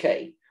not the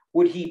UK,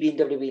 would he be in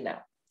WWE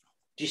now?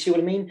 Do you see what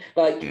I mean?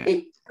 Like, Yeah.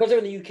 because they're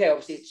in the UK,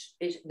 obviously,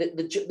 it's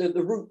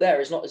the route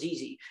there is not as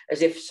easy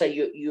as if, say,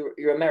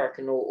 you're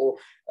American or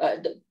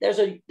there is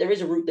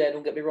a route there.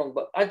 Don't get me wrong,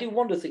 but I do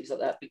wonder things like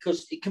that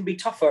because it can be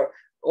tougher.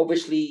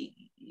 Obviously,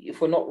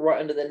 if we're not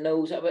right under their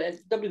nose,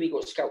 WWE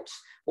got scouts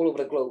all over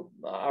the globe.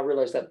 I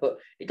realise that, but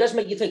it does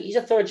make you think. He's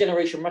a third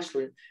generation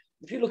wrestler.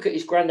 If you look at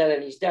his granddad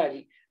and his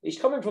dad, he's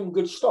coming from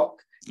good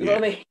stock. You know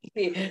what I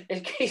mean?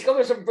 He's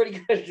coming from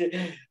pretty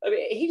good. I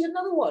mean, he's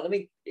another one. I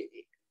mean,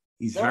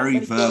 he's very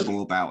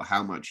verbal about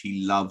how much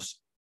he loves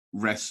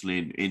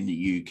wrestling in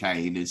the UK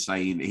and is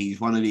saying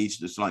he's one of these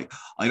that's like,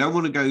 I don't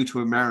want to go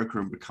to America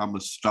and become a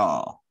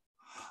star.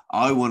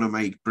 I want to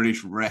make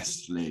British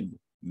wrestling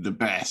the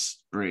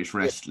best British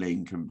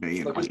wrestling can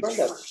be. And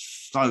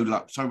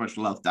so much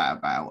love that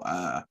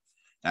about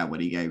that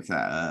when he gave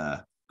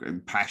that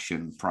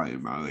impassioned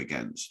promo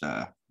against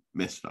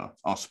Mr.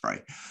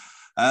 Ospreay.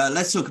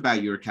 Let's talk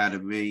about your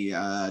academy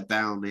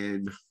down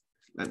in.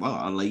 Well,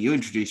 I'll let you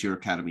introduce your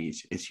academy.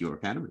 It's your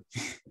academy.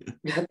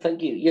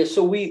 Thank you. Yeah,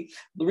 so the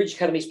Ridge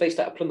Academy is based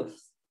out of Plymouth.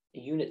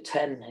 Unit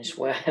 10 is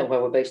where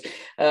we're based.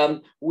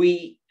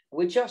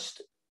 We're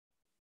just.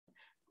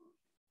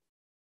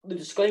 The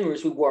disclaimer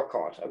is we work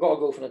hard. I got to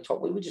go from the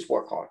top. We just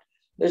work hard.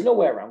 There's no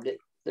way around it.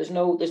 There's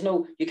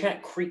no, you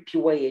can't creep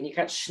your way in. You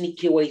can't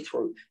sneak your way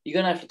through. You're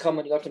going to have to come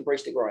and you have to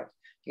embrace the grind.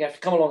 You have to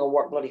come along and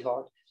work bloody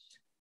hard.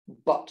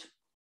 But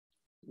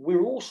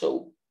we're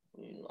also,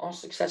 our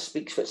success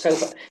speaks for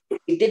itself.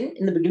 It didn't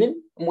in the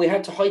beginning, and we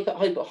had to hype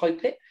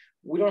it.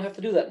 We don't have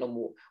to do that no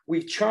more.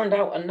 We've churned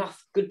out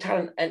enough good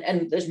talent,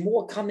 and there's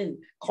more coming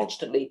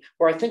constantly,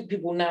 where I think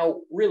people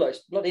now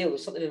realise, bloody hell,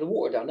 there's something in the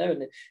water down there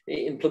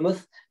in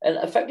Plymouth. And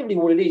effectively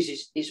what it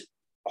is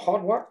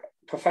hard work,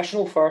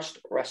 professional first,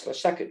 wrestler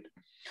second.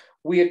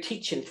 We are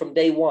teaching from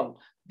day one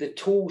the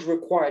tools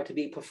required to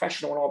be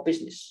professional in our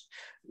business.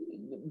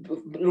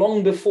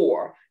 Long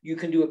before you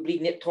can do a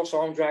bleed nip, toss,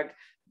 arm drag,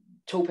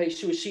 tope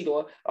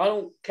suicido. I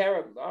don't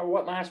care. I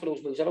wipe my ass for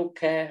those moves. I don't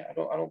care. I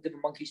don't give a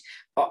monkeys.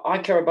 I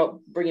care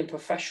about bringing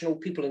professional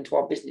people into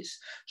our business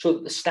so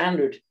that the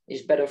standard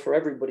is better for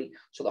everybody.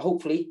 So that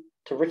hopefully,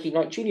 to Ricky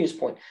Knight Jr.'s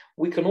point,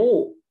 we can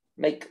all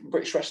make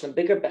British wrestling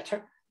bigger,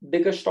 better.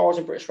 Bigger stars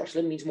in British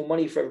wrestling means more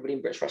money for everybody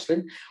in British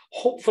wrestling.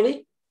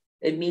 Hopefully,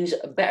 it means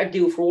a better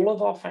deal for all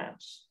of our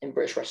fans in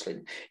British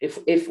wrestling.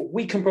 If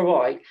we can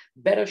provide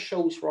better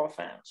shows for our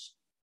fans,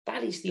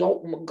 that is the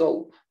ultimate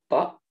goal.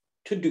 But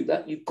to do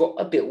that, you've got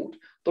to build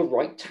the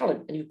right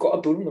talent and you've got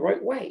to build them the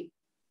right way.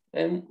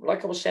 And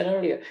like I was saying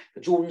earlier,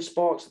 the Jordan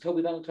Sparks, the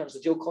Toby Valentines, the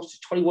Joe Costa,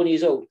 21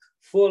 years old,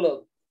 full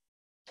of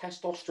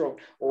testosterone,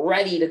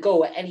 ready to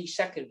go at any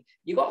second.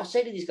 You got to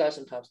say to these guys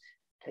sometimes,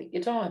 take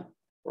your time,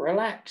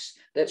 relax.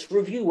 Let's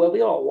review where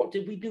we are. What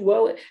did we do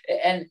well?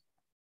 And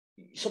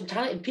some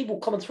talented people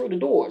coming through the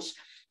doors.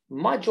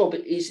 My job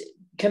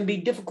can be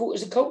difficult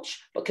as a coach,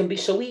 but can be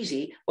so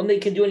easy when they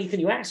can do anything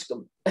you ask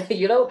them.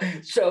 You know,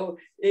 so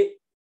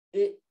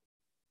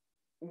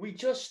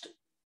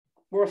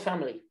we're a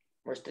family.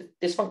 We're a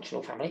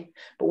dysfunctional family,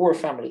 but we're a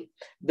family.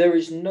 There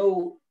is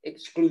no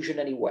exclusion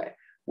anywhere.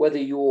 Whether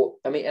you're,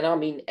 I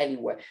mean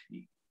anywhere.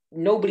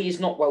 Nobody is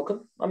not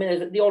welcome. I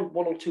mean, the odd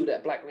one or two that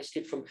are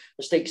blacklisted from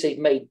mistakes they've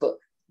made, but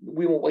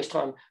we won't waste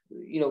time,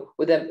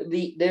 with them.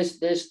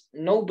 There's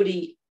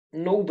nobody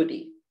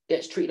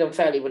gets treated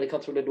unfairly when they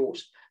come through the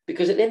doors,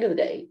 because at the end of the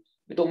day,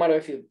 it don't matter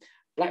if you're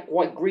black,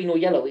 white, green, or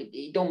yellow.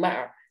 It don't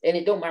matter, and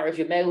it don't matter if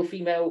you're male,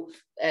 female,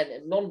 and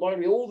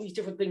non-binary. All these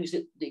different things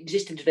that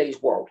exist in today's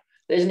world.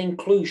 There's an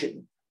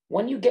inclusion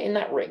when you get in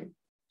that ring,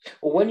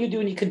 or when you're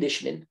doing your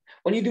conditioning,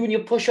 when you're doing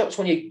your push-ups,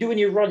 when you're doing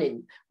your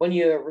running, when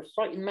you're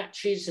reciting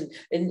matches,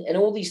 and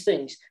all these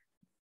things.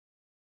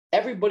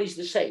 Everybody's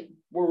the same.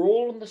 We're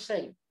all the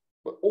same.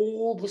 We're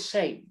all the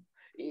same.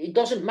 It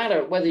doesn't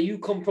matter whether you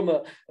come from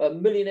a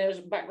millionaire's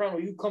background or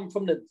you come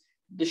from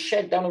the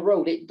shed down the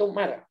road. It don't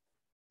matter,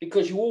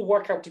 because you all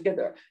work out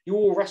together. You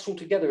all wrestle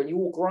together and you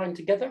all grind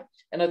together.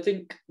 And I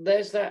think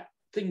there's that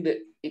thing that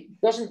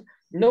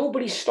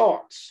nobody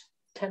starts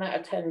 10 out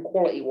of 10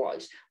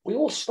 quality-wise. We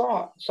all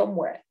start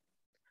somewhere.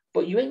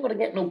 But you ain't going to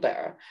get no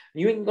better.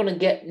 You ain't going to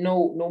get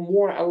no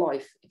more out of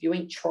life if you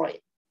ain't trying.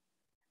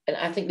 And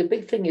I think the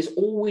big thing has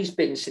always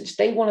been, since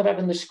day one of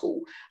having the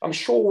school, I'm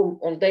sure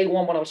on day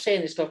one when I was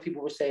saying this stuff,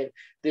 people were saying,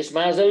 this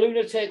man's a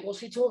lunatic, what's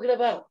he talking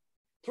about?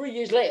 3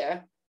 years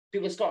later,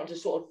 people are starting to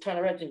sort of turn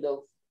their heads and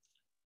go,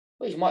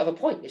 well, he might have a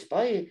point, this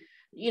guy.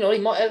 He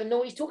might know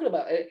what he's talking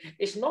about.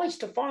 It's nice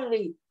to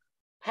finally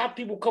have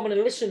people come in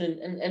and listen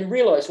and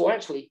realise, well,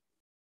 actually,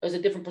 there's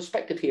a different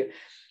perspective here.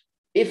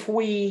 If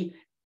we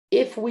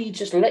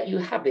just let you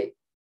have it,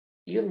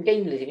 you haven't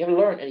gained anything, you haven't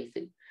learned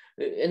anything.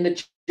 In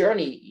the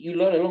journey, you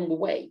learn along the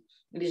way.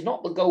 It is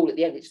not the goal at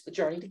the end, it's the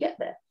journey to get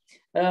there.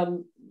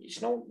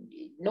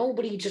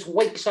 Nobody just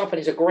wakes up and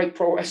is a great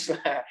pro wrestler.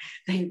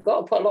 They've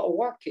got to put a lot of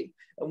work in,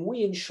 and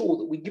we ensure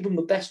that we give them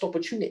the best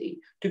opportunity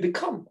to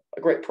become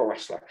a great pro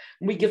wrestler.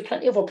 And we give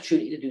plenty of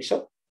opportunity to do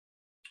so,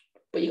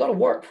 but you got to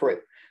work for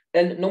it.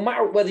 And no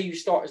matter whether you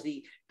start as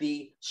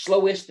the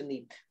slowest and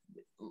the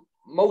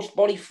most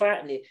body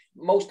fat and the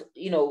most,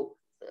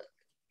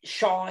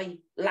 shy,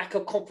 lack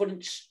of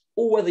confidence,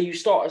 or whether you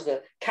start as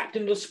the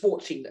captain of the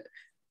sports team that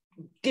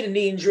did a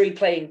knee injury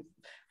playing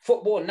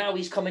football, and now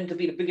he's coming to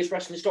be the biggest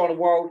wrestling star in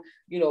the world,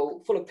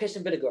 full of piss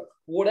and vinegar.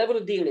 Whatever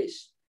the deal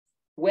is,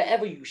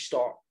 wherever you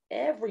start,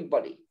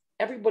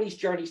 everybody's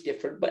journey is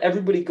different, but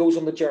everybody goes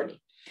on the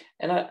journey.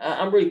 And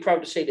I'm really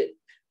proud to say that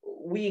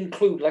we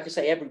include, like I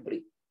say,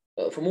 everybody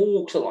from all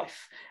walks of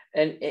life.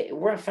 And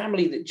we're a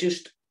family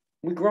that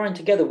we grind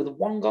together with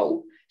one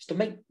goal. It's to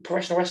make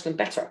professional wrestling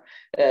better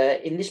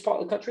in this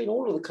part of the country and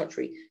all of the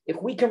country.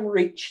 If we can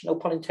reach, no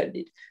pun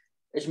intended,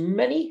 as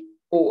many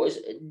or as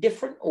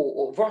different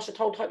or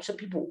versatile types of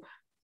people,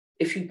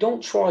 if you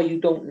don't try, you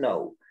don't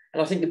know.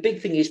 And I think the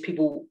big thing is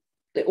people,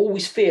 they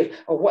always fear,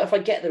 oh, what if I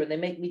get there and they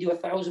make me do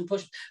 1,000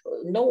 push-ups?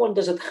 No one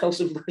does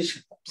 1,000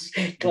 push-ups,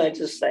 can I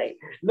just say?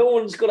 No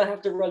one's going to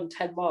have to run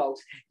 10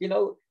 miles. We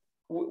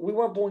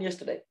weren't born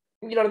yesterday.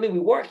 You know what I mean? We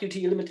work you to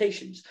your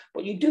limitations,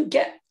 but you do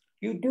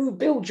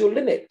build your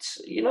limits.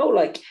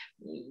 Like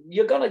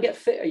you're going to get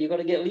fitter, you're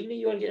going to get leaner,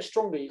 you're going to get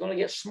stronger, you're going to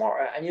get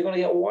smarter, and you're going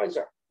to get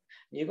wiser.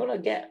 You're going to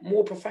get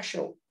more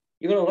professional.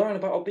 You're going to learn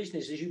about our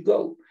business as you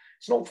go.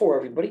 It's not for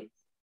everybody.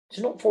 It's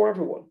not for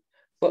everyone.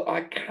 But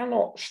I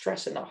cannot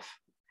stress enough,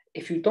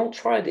 if you don't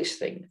try this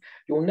thing,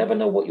 you'll never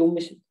know what you're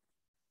missing.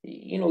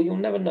 You'll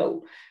never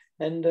know.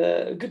 And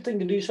a good thing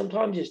to do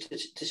sometimes is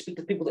to speak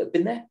to people that have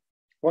been there,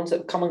 ones that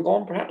have come and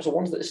gone perhaps, or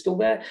ones that are still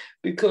there,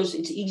 because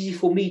it's easy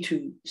for me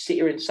to sit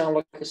here and sound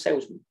like a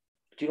salesman.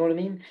 Do you know what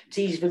I mean? It's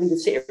easy for me to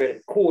sit here and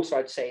of course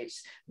I'd say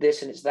it's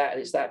this and it's that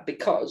and it's that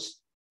because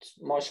it's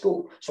my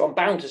school. So I'm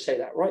bound to say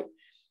that, right?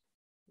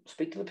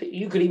 Speak to the people.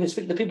 You could even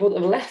speak to the people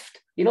that have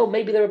left.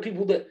 Maybe there are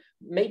people that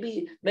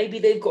maybe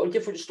they've got a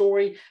different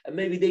story, and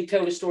maybe they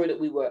tell the story that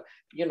we were,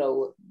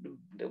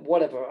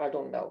 whatever, I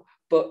don't know.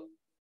 But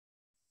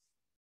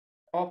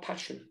our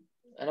passion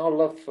and our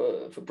love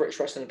for British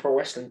wrestling and pro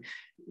wrestling,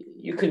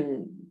 you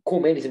can call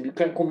me anything, but you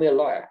can't call me a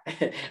liar.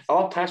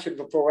 Our passion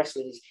for pro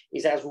wrestling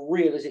is as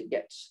real as it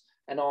gets.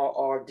 And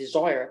our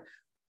desire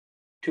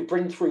to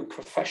bring through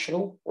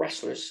professional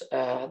wrestlers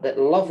that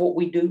love what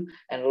we do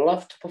and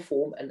love to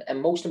perform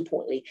and most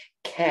importantly,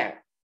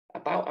 care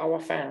about our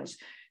fans.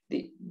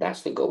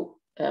 That's the goal.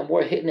 And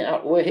we're hitting it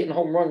out. We're hitting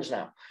home runs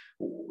now.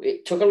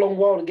 It took a long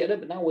while to get it,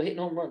 but now we're hitting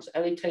home runs.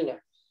 LA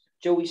Taylor,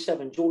 Joey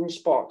Seven, Jordan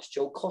Sparks,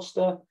 Joe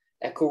Costa,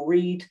 Echo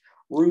Reed,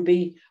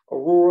 Ruby,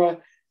 Aurora,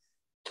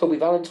 Toby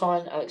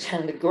Valentine,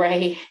 Alexander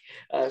Gray,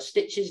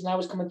 Stitches now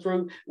is coming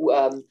through.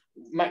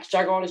 Max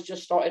Jaguar has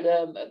just started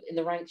in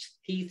the ranks.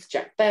 Heath,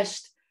 Jack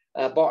Best,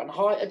 Barton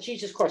High.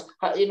 Jesus Christ!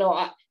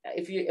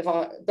 If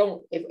I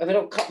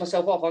don't cut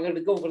myself off, I'm going to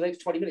be going for the next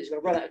 20 minutes.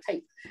 I'm going to run out of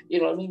tape.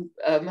 You know what I mean?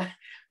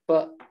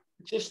 But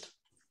just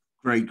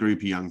great group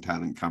of young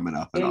talent coming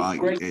up, and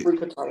great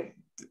group of talent.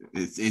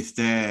 It's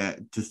there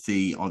to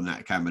see on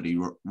that Comedy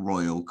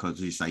Royal because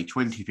you say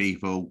 20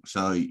 people,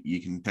 so you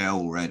can tell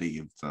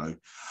already. So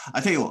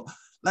I tell you what,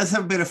 let's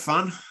have a bit of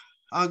fun.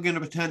 I'm going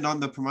to pretend I'm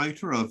the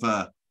promoter of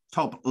a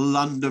top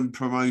London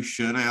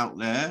promotion out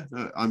there.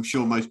 I'm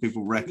sure most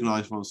people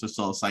recognise once I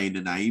start saying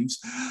the names.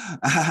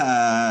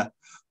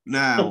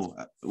 Now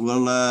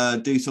we'll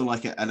do sort of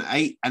like an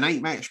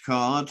eight match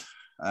card,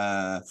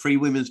 3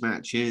 women's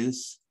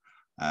matches,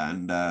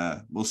 and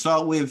we'll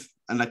start with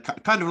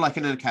kind of like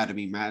an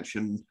academy match.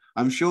 And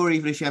I'm sure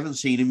even if you haven't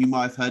seen them, you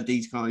might have heard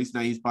these guys'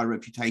 names by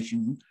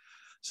reputation.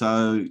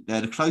 So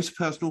they're the close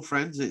personal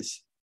friends.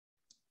 It's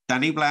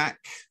Danny Black,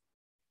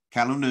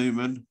 Callum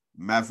Newman,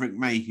 Maverick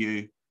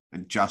Mayhew,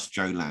 and Just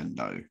Joe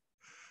Lando.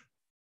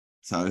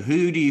 So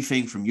who do you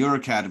think from your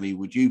academy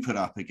would you put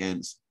up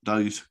against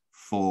those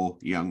 4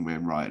 young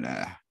men right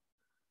there?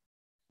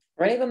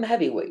 Are any of them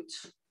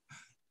heavyweights?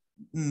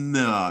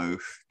 No,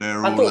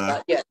 they're I all. thought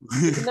that, yeah.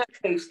 In that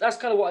case, that's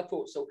kind of what I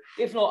thought. So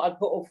if not, I'd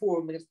put all 4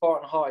 of them against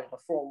Barton Hyde in a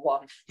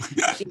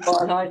 4-on-1. See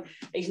Barton Hyde?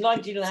 He's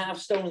 19.5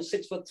 stone and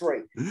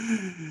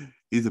 6'3".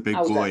 He's a big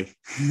boy.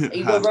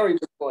 He's a very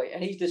big boy,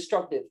 and he's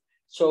destructive.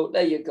 So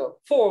there you go,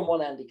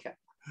 4-on-1 handicap.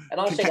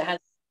 And I say the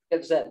handicap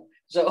against them.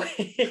 So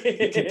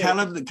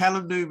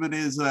Callum Newman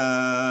is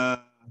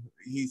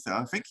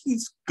I think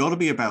he's got to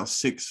be about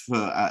 6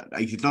 foot.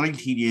 He's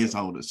 19 years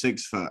old at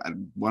 6 foot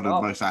and one of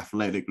the most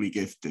athletically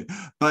gifted.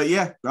 But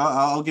yeah,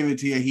 I'll give it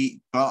to you.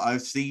 But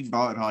I've seen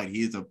Barton Hyde.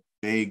 He is a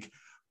big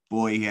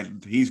boy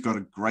and he's got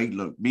a great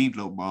look, mean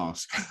little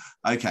mask.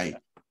 Okay,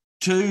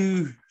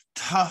 2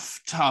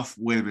 tough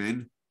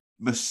women,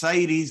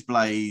 Mercedes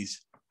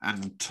Blaze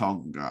and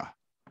Tonga.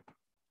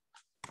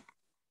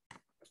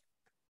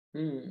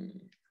 I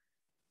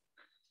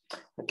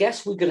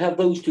guess we could have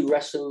those 2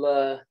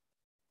 wrestle.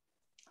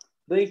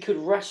 They could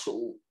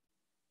wrestle.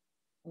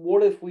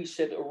 What if we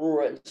said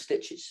Aurora and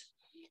Stitches?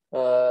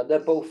 They're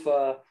both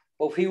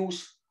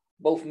heels,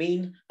 both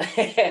mean,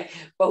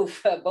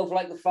 both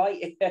like to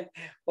fight,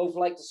 both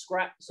like to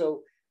scrap.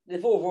 So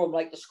if all of them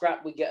like to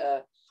scrap, we get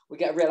a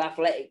real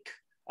athletic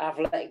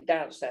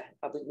dance there.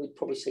 I think we'd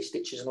probably say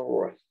Stitches and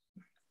Aurora.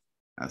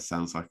 That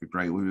sounds like a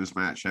great women's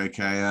match.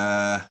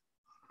 Okay,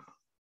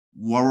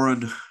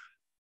 Warren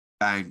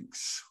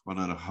Banks, one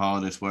of the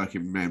hardest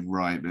working men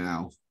right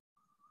now.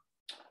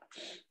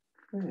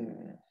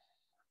 I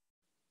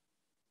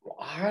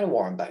heard of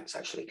Warren Banks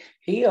actually.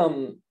 He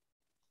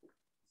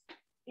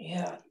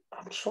yeah,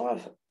 I'm sure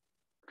I've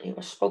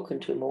spoken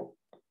to him.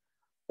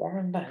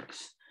 Warren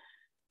Banks.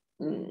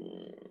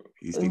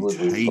 He's been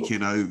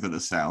taking over the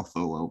south,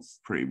 well,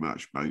 pretty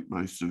much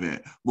most of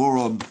it. More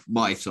on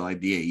my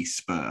side, the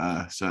east,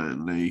 but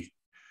certainly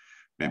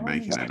been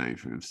making a name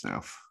for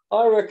himself.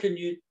 I reckon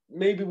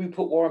maybe we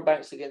put Warren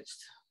Banks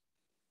against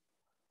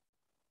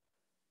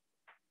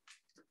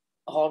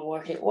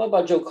hardworking. What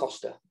about Joe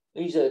Costa?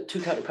 He's a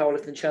 2-county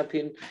powerlifting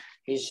champion.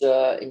 He's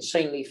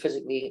insanely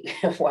physically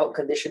well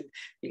conditioned.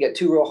 You get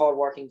 2 real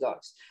hardworking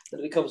guys.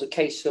 Then it becomes a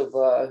case of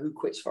who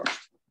quits first.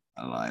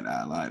 I like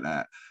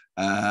that.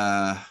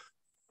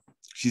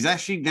 She's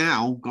actually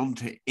now gone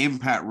to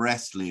Impact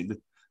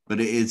Wrestling, but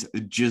it is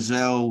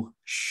Giselle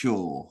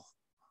Shaw.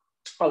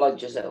 I like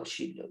Giselle.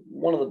 She's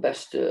one of the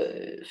best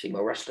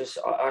female wrestlers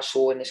I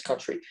saw in this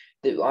country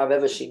that I've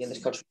ever seen in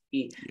this country.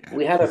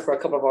 We had her for a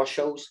couple of our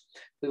shows.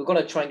 We were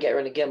going to try and get her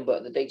in again,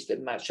 but the dates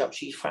didn't match up.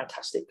 She's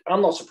fantastic.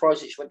 I'm not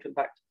surprised that she went to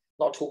Impact.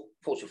 Not at all.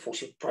 She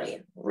was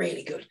brilliant.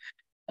 Really good.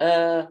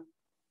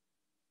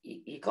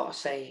 You got to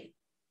say,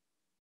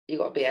 you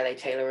got to be LA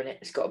Taylor in it.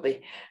 It's got to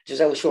be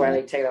Giselle Shaw,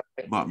 LA Taylor.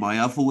 My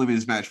other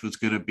women's match was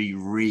going to be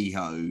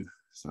Rio.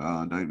 So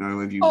I don't know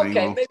if you.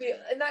 Okay, maybe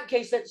in that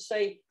case,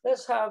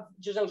 let's have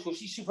Giselle Shaw.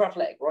 She's super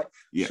athletic, right?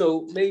 Yeah.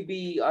 So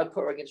maybe I'd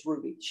put her against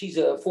Ruby. She's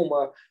a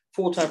former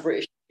 4-time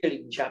British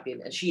cheerleading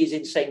champion, and she is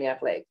insanely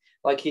athletic.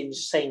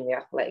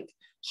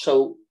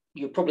 So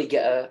you probably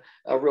get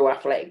a real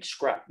athletic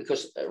scrap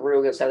because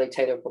Rio against LA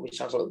Taylor probably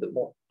sounds a little bit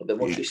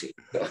more juicy.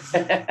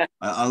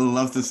 I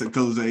love this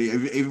because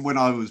even when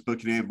I was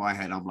booking it in my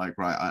head, I'm like,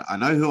 right, I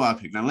know who I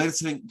picked. Now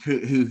let's think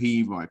who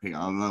he might pick.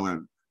 I don't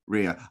know.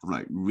 Rio. I'm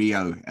like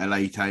Rio,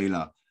 LA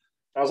Taylor.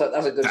 That's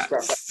a good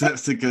scrap.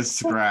 That's a good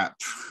scrap.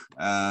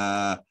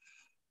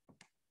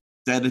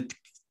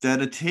 They're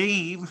the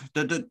team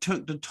that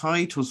took the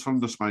titles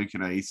from the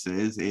Smoking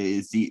Aces. It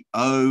is the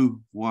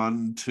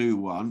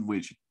 0121,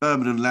 which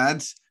Birmingham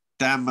lads,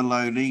 Dan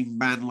Maloney,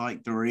 Man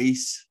Like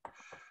Doris.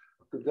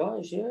 Good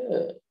guys,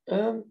 yeah.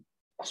 I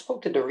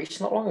spoke to Doris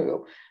not long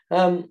ago.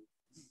 I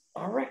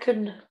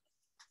reckon.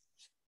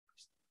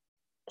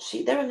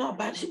 See, they're not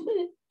bad.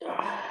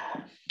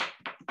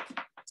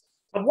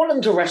 I want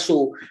them to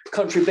wrestle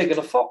Country Big and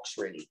a Fox,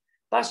 really.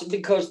 That's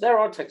because they're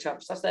our tag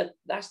champs.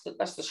 That's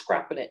the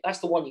scrap in it. That's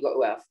the one you got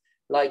to have.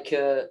 Like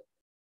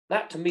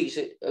that to me is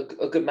a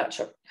good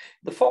matchup.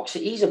 The Fox,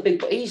 he's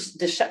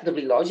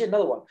deceptively large. He's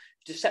another one,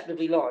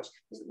 deceptively large.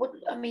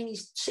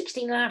 He's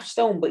 16 and a half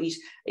stone, but he's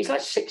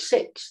like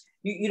 6'6".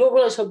 You don't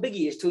realize how big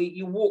he is till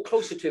you walk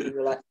closer to him and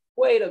you're like,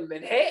 wait a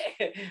minute.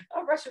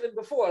 I've wrestled him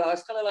before and I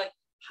was kind of like,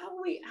 how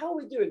are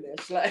we doing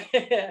this? Like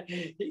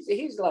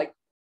he's like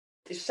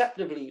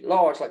deceptively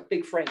large, like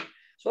big frame.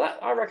 So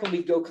that I reckon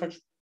we'd go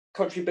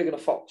country Big and a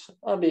Fox.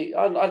 I'd pay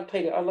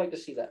it. I'd like to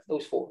see that.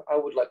 Those 4. I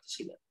would like to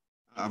see that.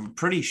 I'm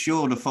pretty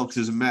sure the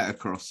Foxes met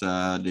across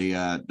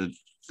the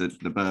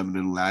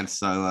Birmingham lads.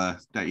 So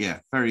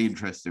very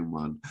interesting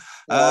one.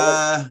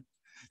 Now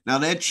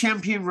their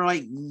champion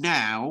right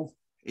now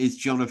is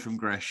Jonathan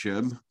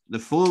Gresham. The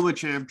former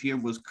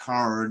champion was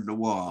Cara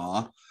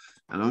Noir.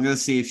 And I'm going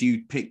to see if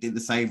you picked it the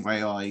same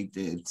way I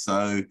did.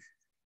 So,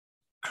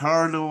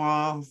 Cara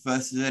Noir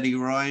versus Eddie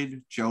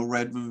Ryan, Joel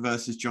Redman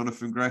versus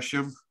Jonathan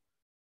Gresham.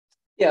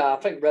 Yeah, I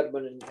think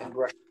Redman and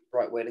Gresham are the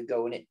right way to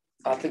go in it.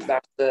 I think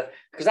that's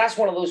because that's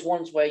one of those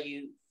ones where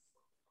you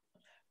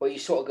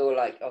sort of go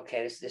like,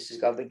 okay, this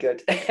is going to be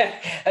good.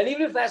 And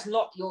even if that's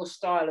not your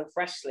style of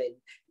wrestling,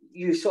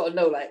 you sort of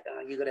know like, oh,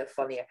 you're going to have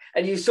fun here.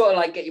 And you sort of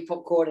like get your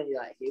popcorn and you're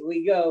like, here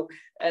we go.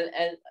 And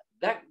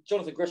that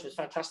Jonathan Gresham is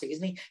fantastic,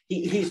 isn't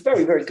he? He's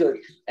very, very good.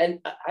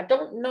 And I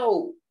don't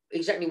know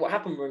exactly what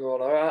happened with Ring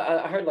of Honor.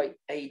 I heard like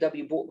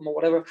AEW bought them or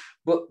whatever,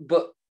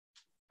 but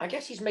I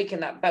guess he's making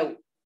that belt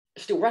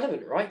still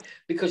relevant, right?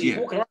 Because he's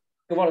walking around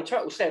Ring of Honor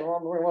title, staying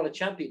around the Ring of Honor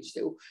champion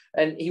still,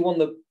 and he won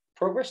the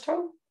Progress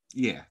title.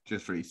 Yeah,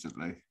 just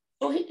recently.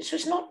 So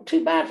it's not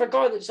too bad for a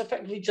guy that's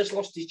effectively just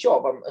lost his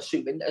job, I'm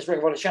assuming, as Ring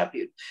of Honor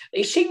champion.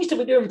 He seems to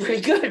be doing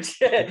pretty good.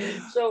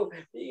 So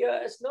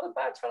it's not a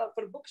bad turnout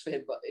for the books for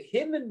him. But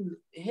him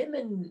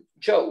and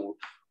Joel,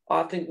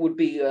 I think, would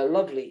be a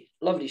lovely,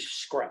 lovely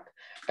scrap.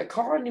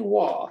 Cara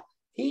Noir,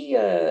 he's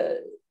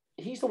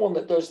the one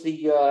that does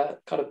the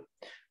kind of,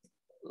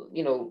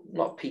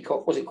 not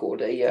peacock, what's it called?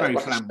 Very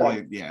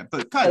flamboyant, yeah.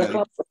 But kind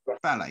of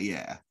ballet,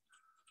 yeah.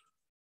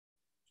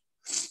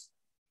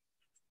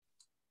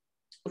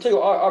 I'll tell you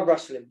what, I'd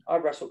wrestle him.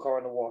 I'd wrestle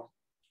Cara Noir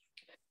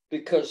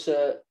because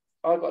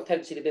I've got a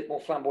tendency to be a bit more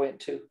flamboyant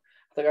too.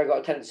 I think I got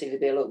a tendency to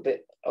be a little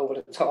bit over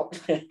the top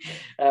when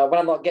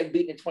I'm not getting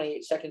beaten in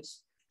 28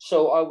 seconds.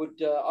 So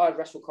I'd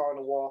wrestle Cara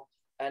Noir,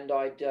 and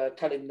I'd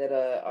tell him that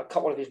I'd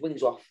cut one of his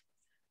wings off.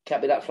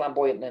 Can't be that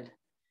flamboyant then.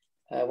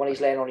 When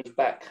he's laying on his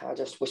back, I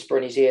just whisper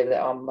in his ear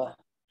that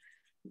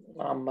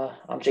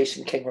I'm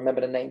Jason King.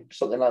 Remember the name,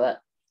 something like that.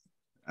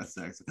 That's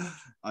excellent.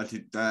 I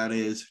think that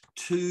is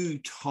 2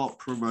 top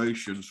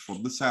promotions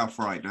from the South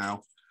right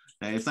now.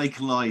 If they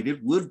collided,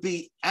 would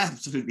be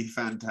absolutely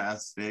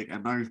fantastic,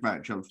 and those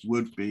matchups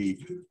would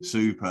be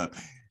super.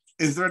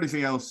 Is there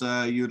anything else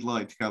you'd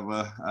like to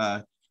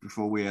cover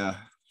before we?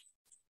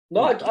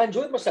 No, I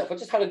enjoyed myself. I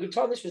just had a good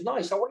time. This was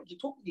nice. I wanted to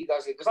talk with you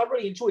guys because I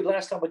really enjoyed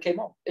last time I came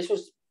on. This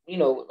was, I've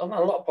done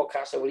a lot of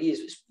podcasts over the years.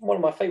 It's one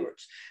of my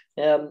favourites.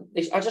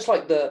 I just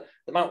like the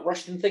Mount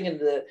Rushton thing,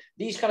 and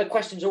these kind of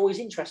questions are always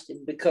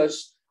interesting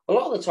because a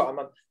lot of the time,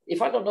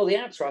 if I don't know the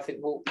answer, I think,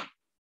 well,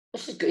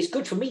 this is good. It's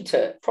good for me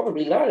to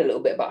probably learn a little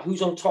bit about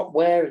who's on top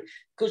where,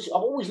 because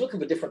I'm always looking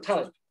for different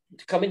talent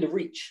to come into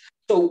reach.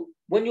 So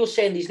when you're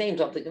saying these names,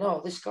 I'm thinking,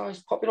 oh, this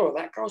guy's popular or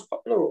that guy's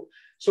popular.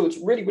 So it's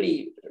really,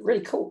 really, really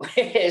cool.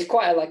 It's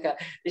quite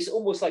it's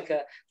almost like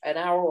an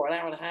hour or an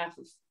hour and a half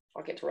of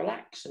I get to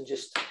relax and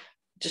just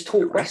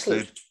talk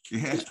wrestling.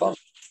 Yeah. It's fun.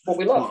 What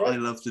we love, right? I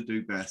love to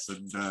do best,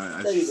 and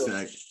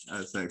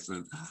that's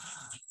excellent.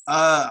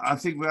 I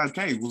think we're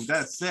okay. With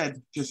that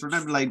said, just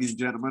remember, ladies and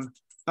gentlemen,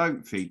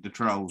 don't feed the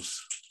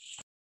trolls.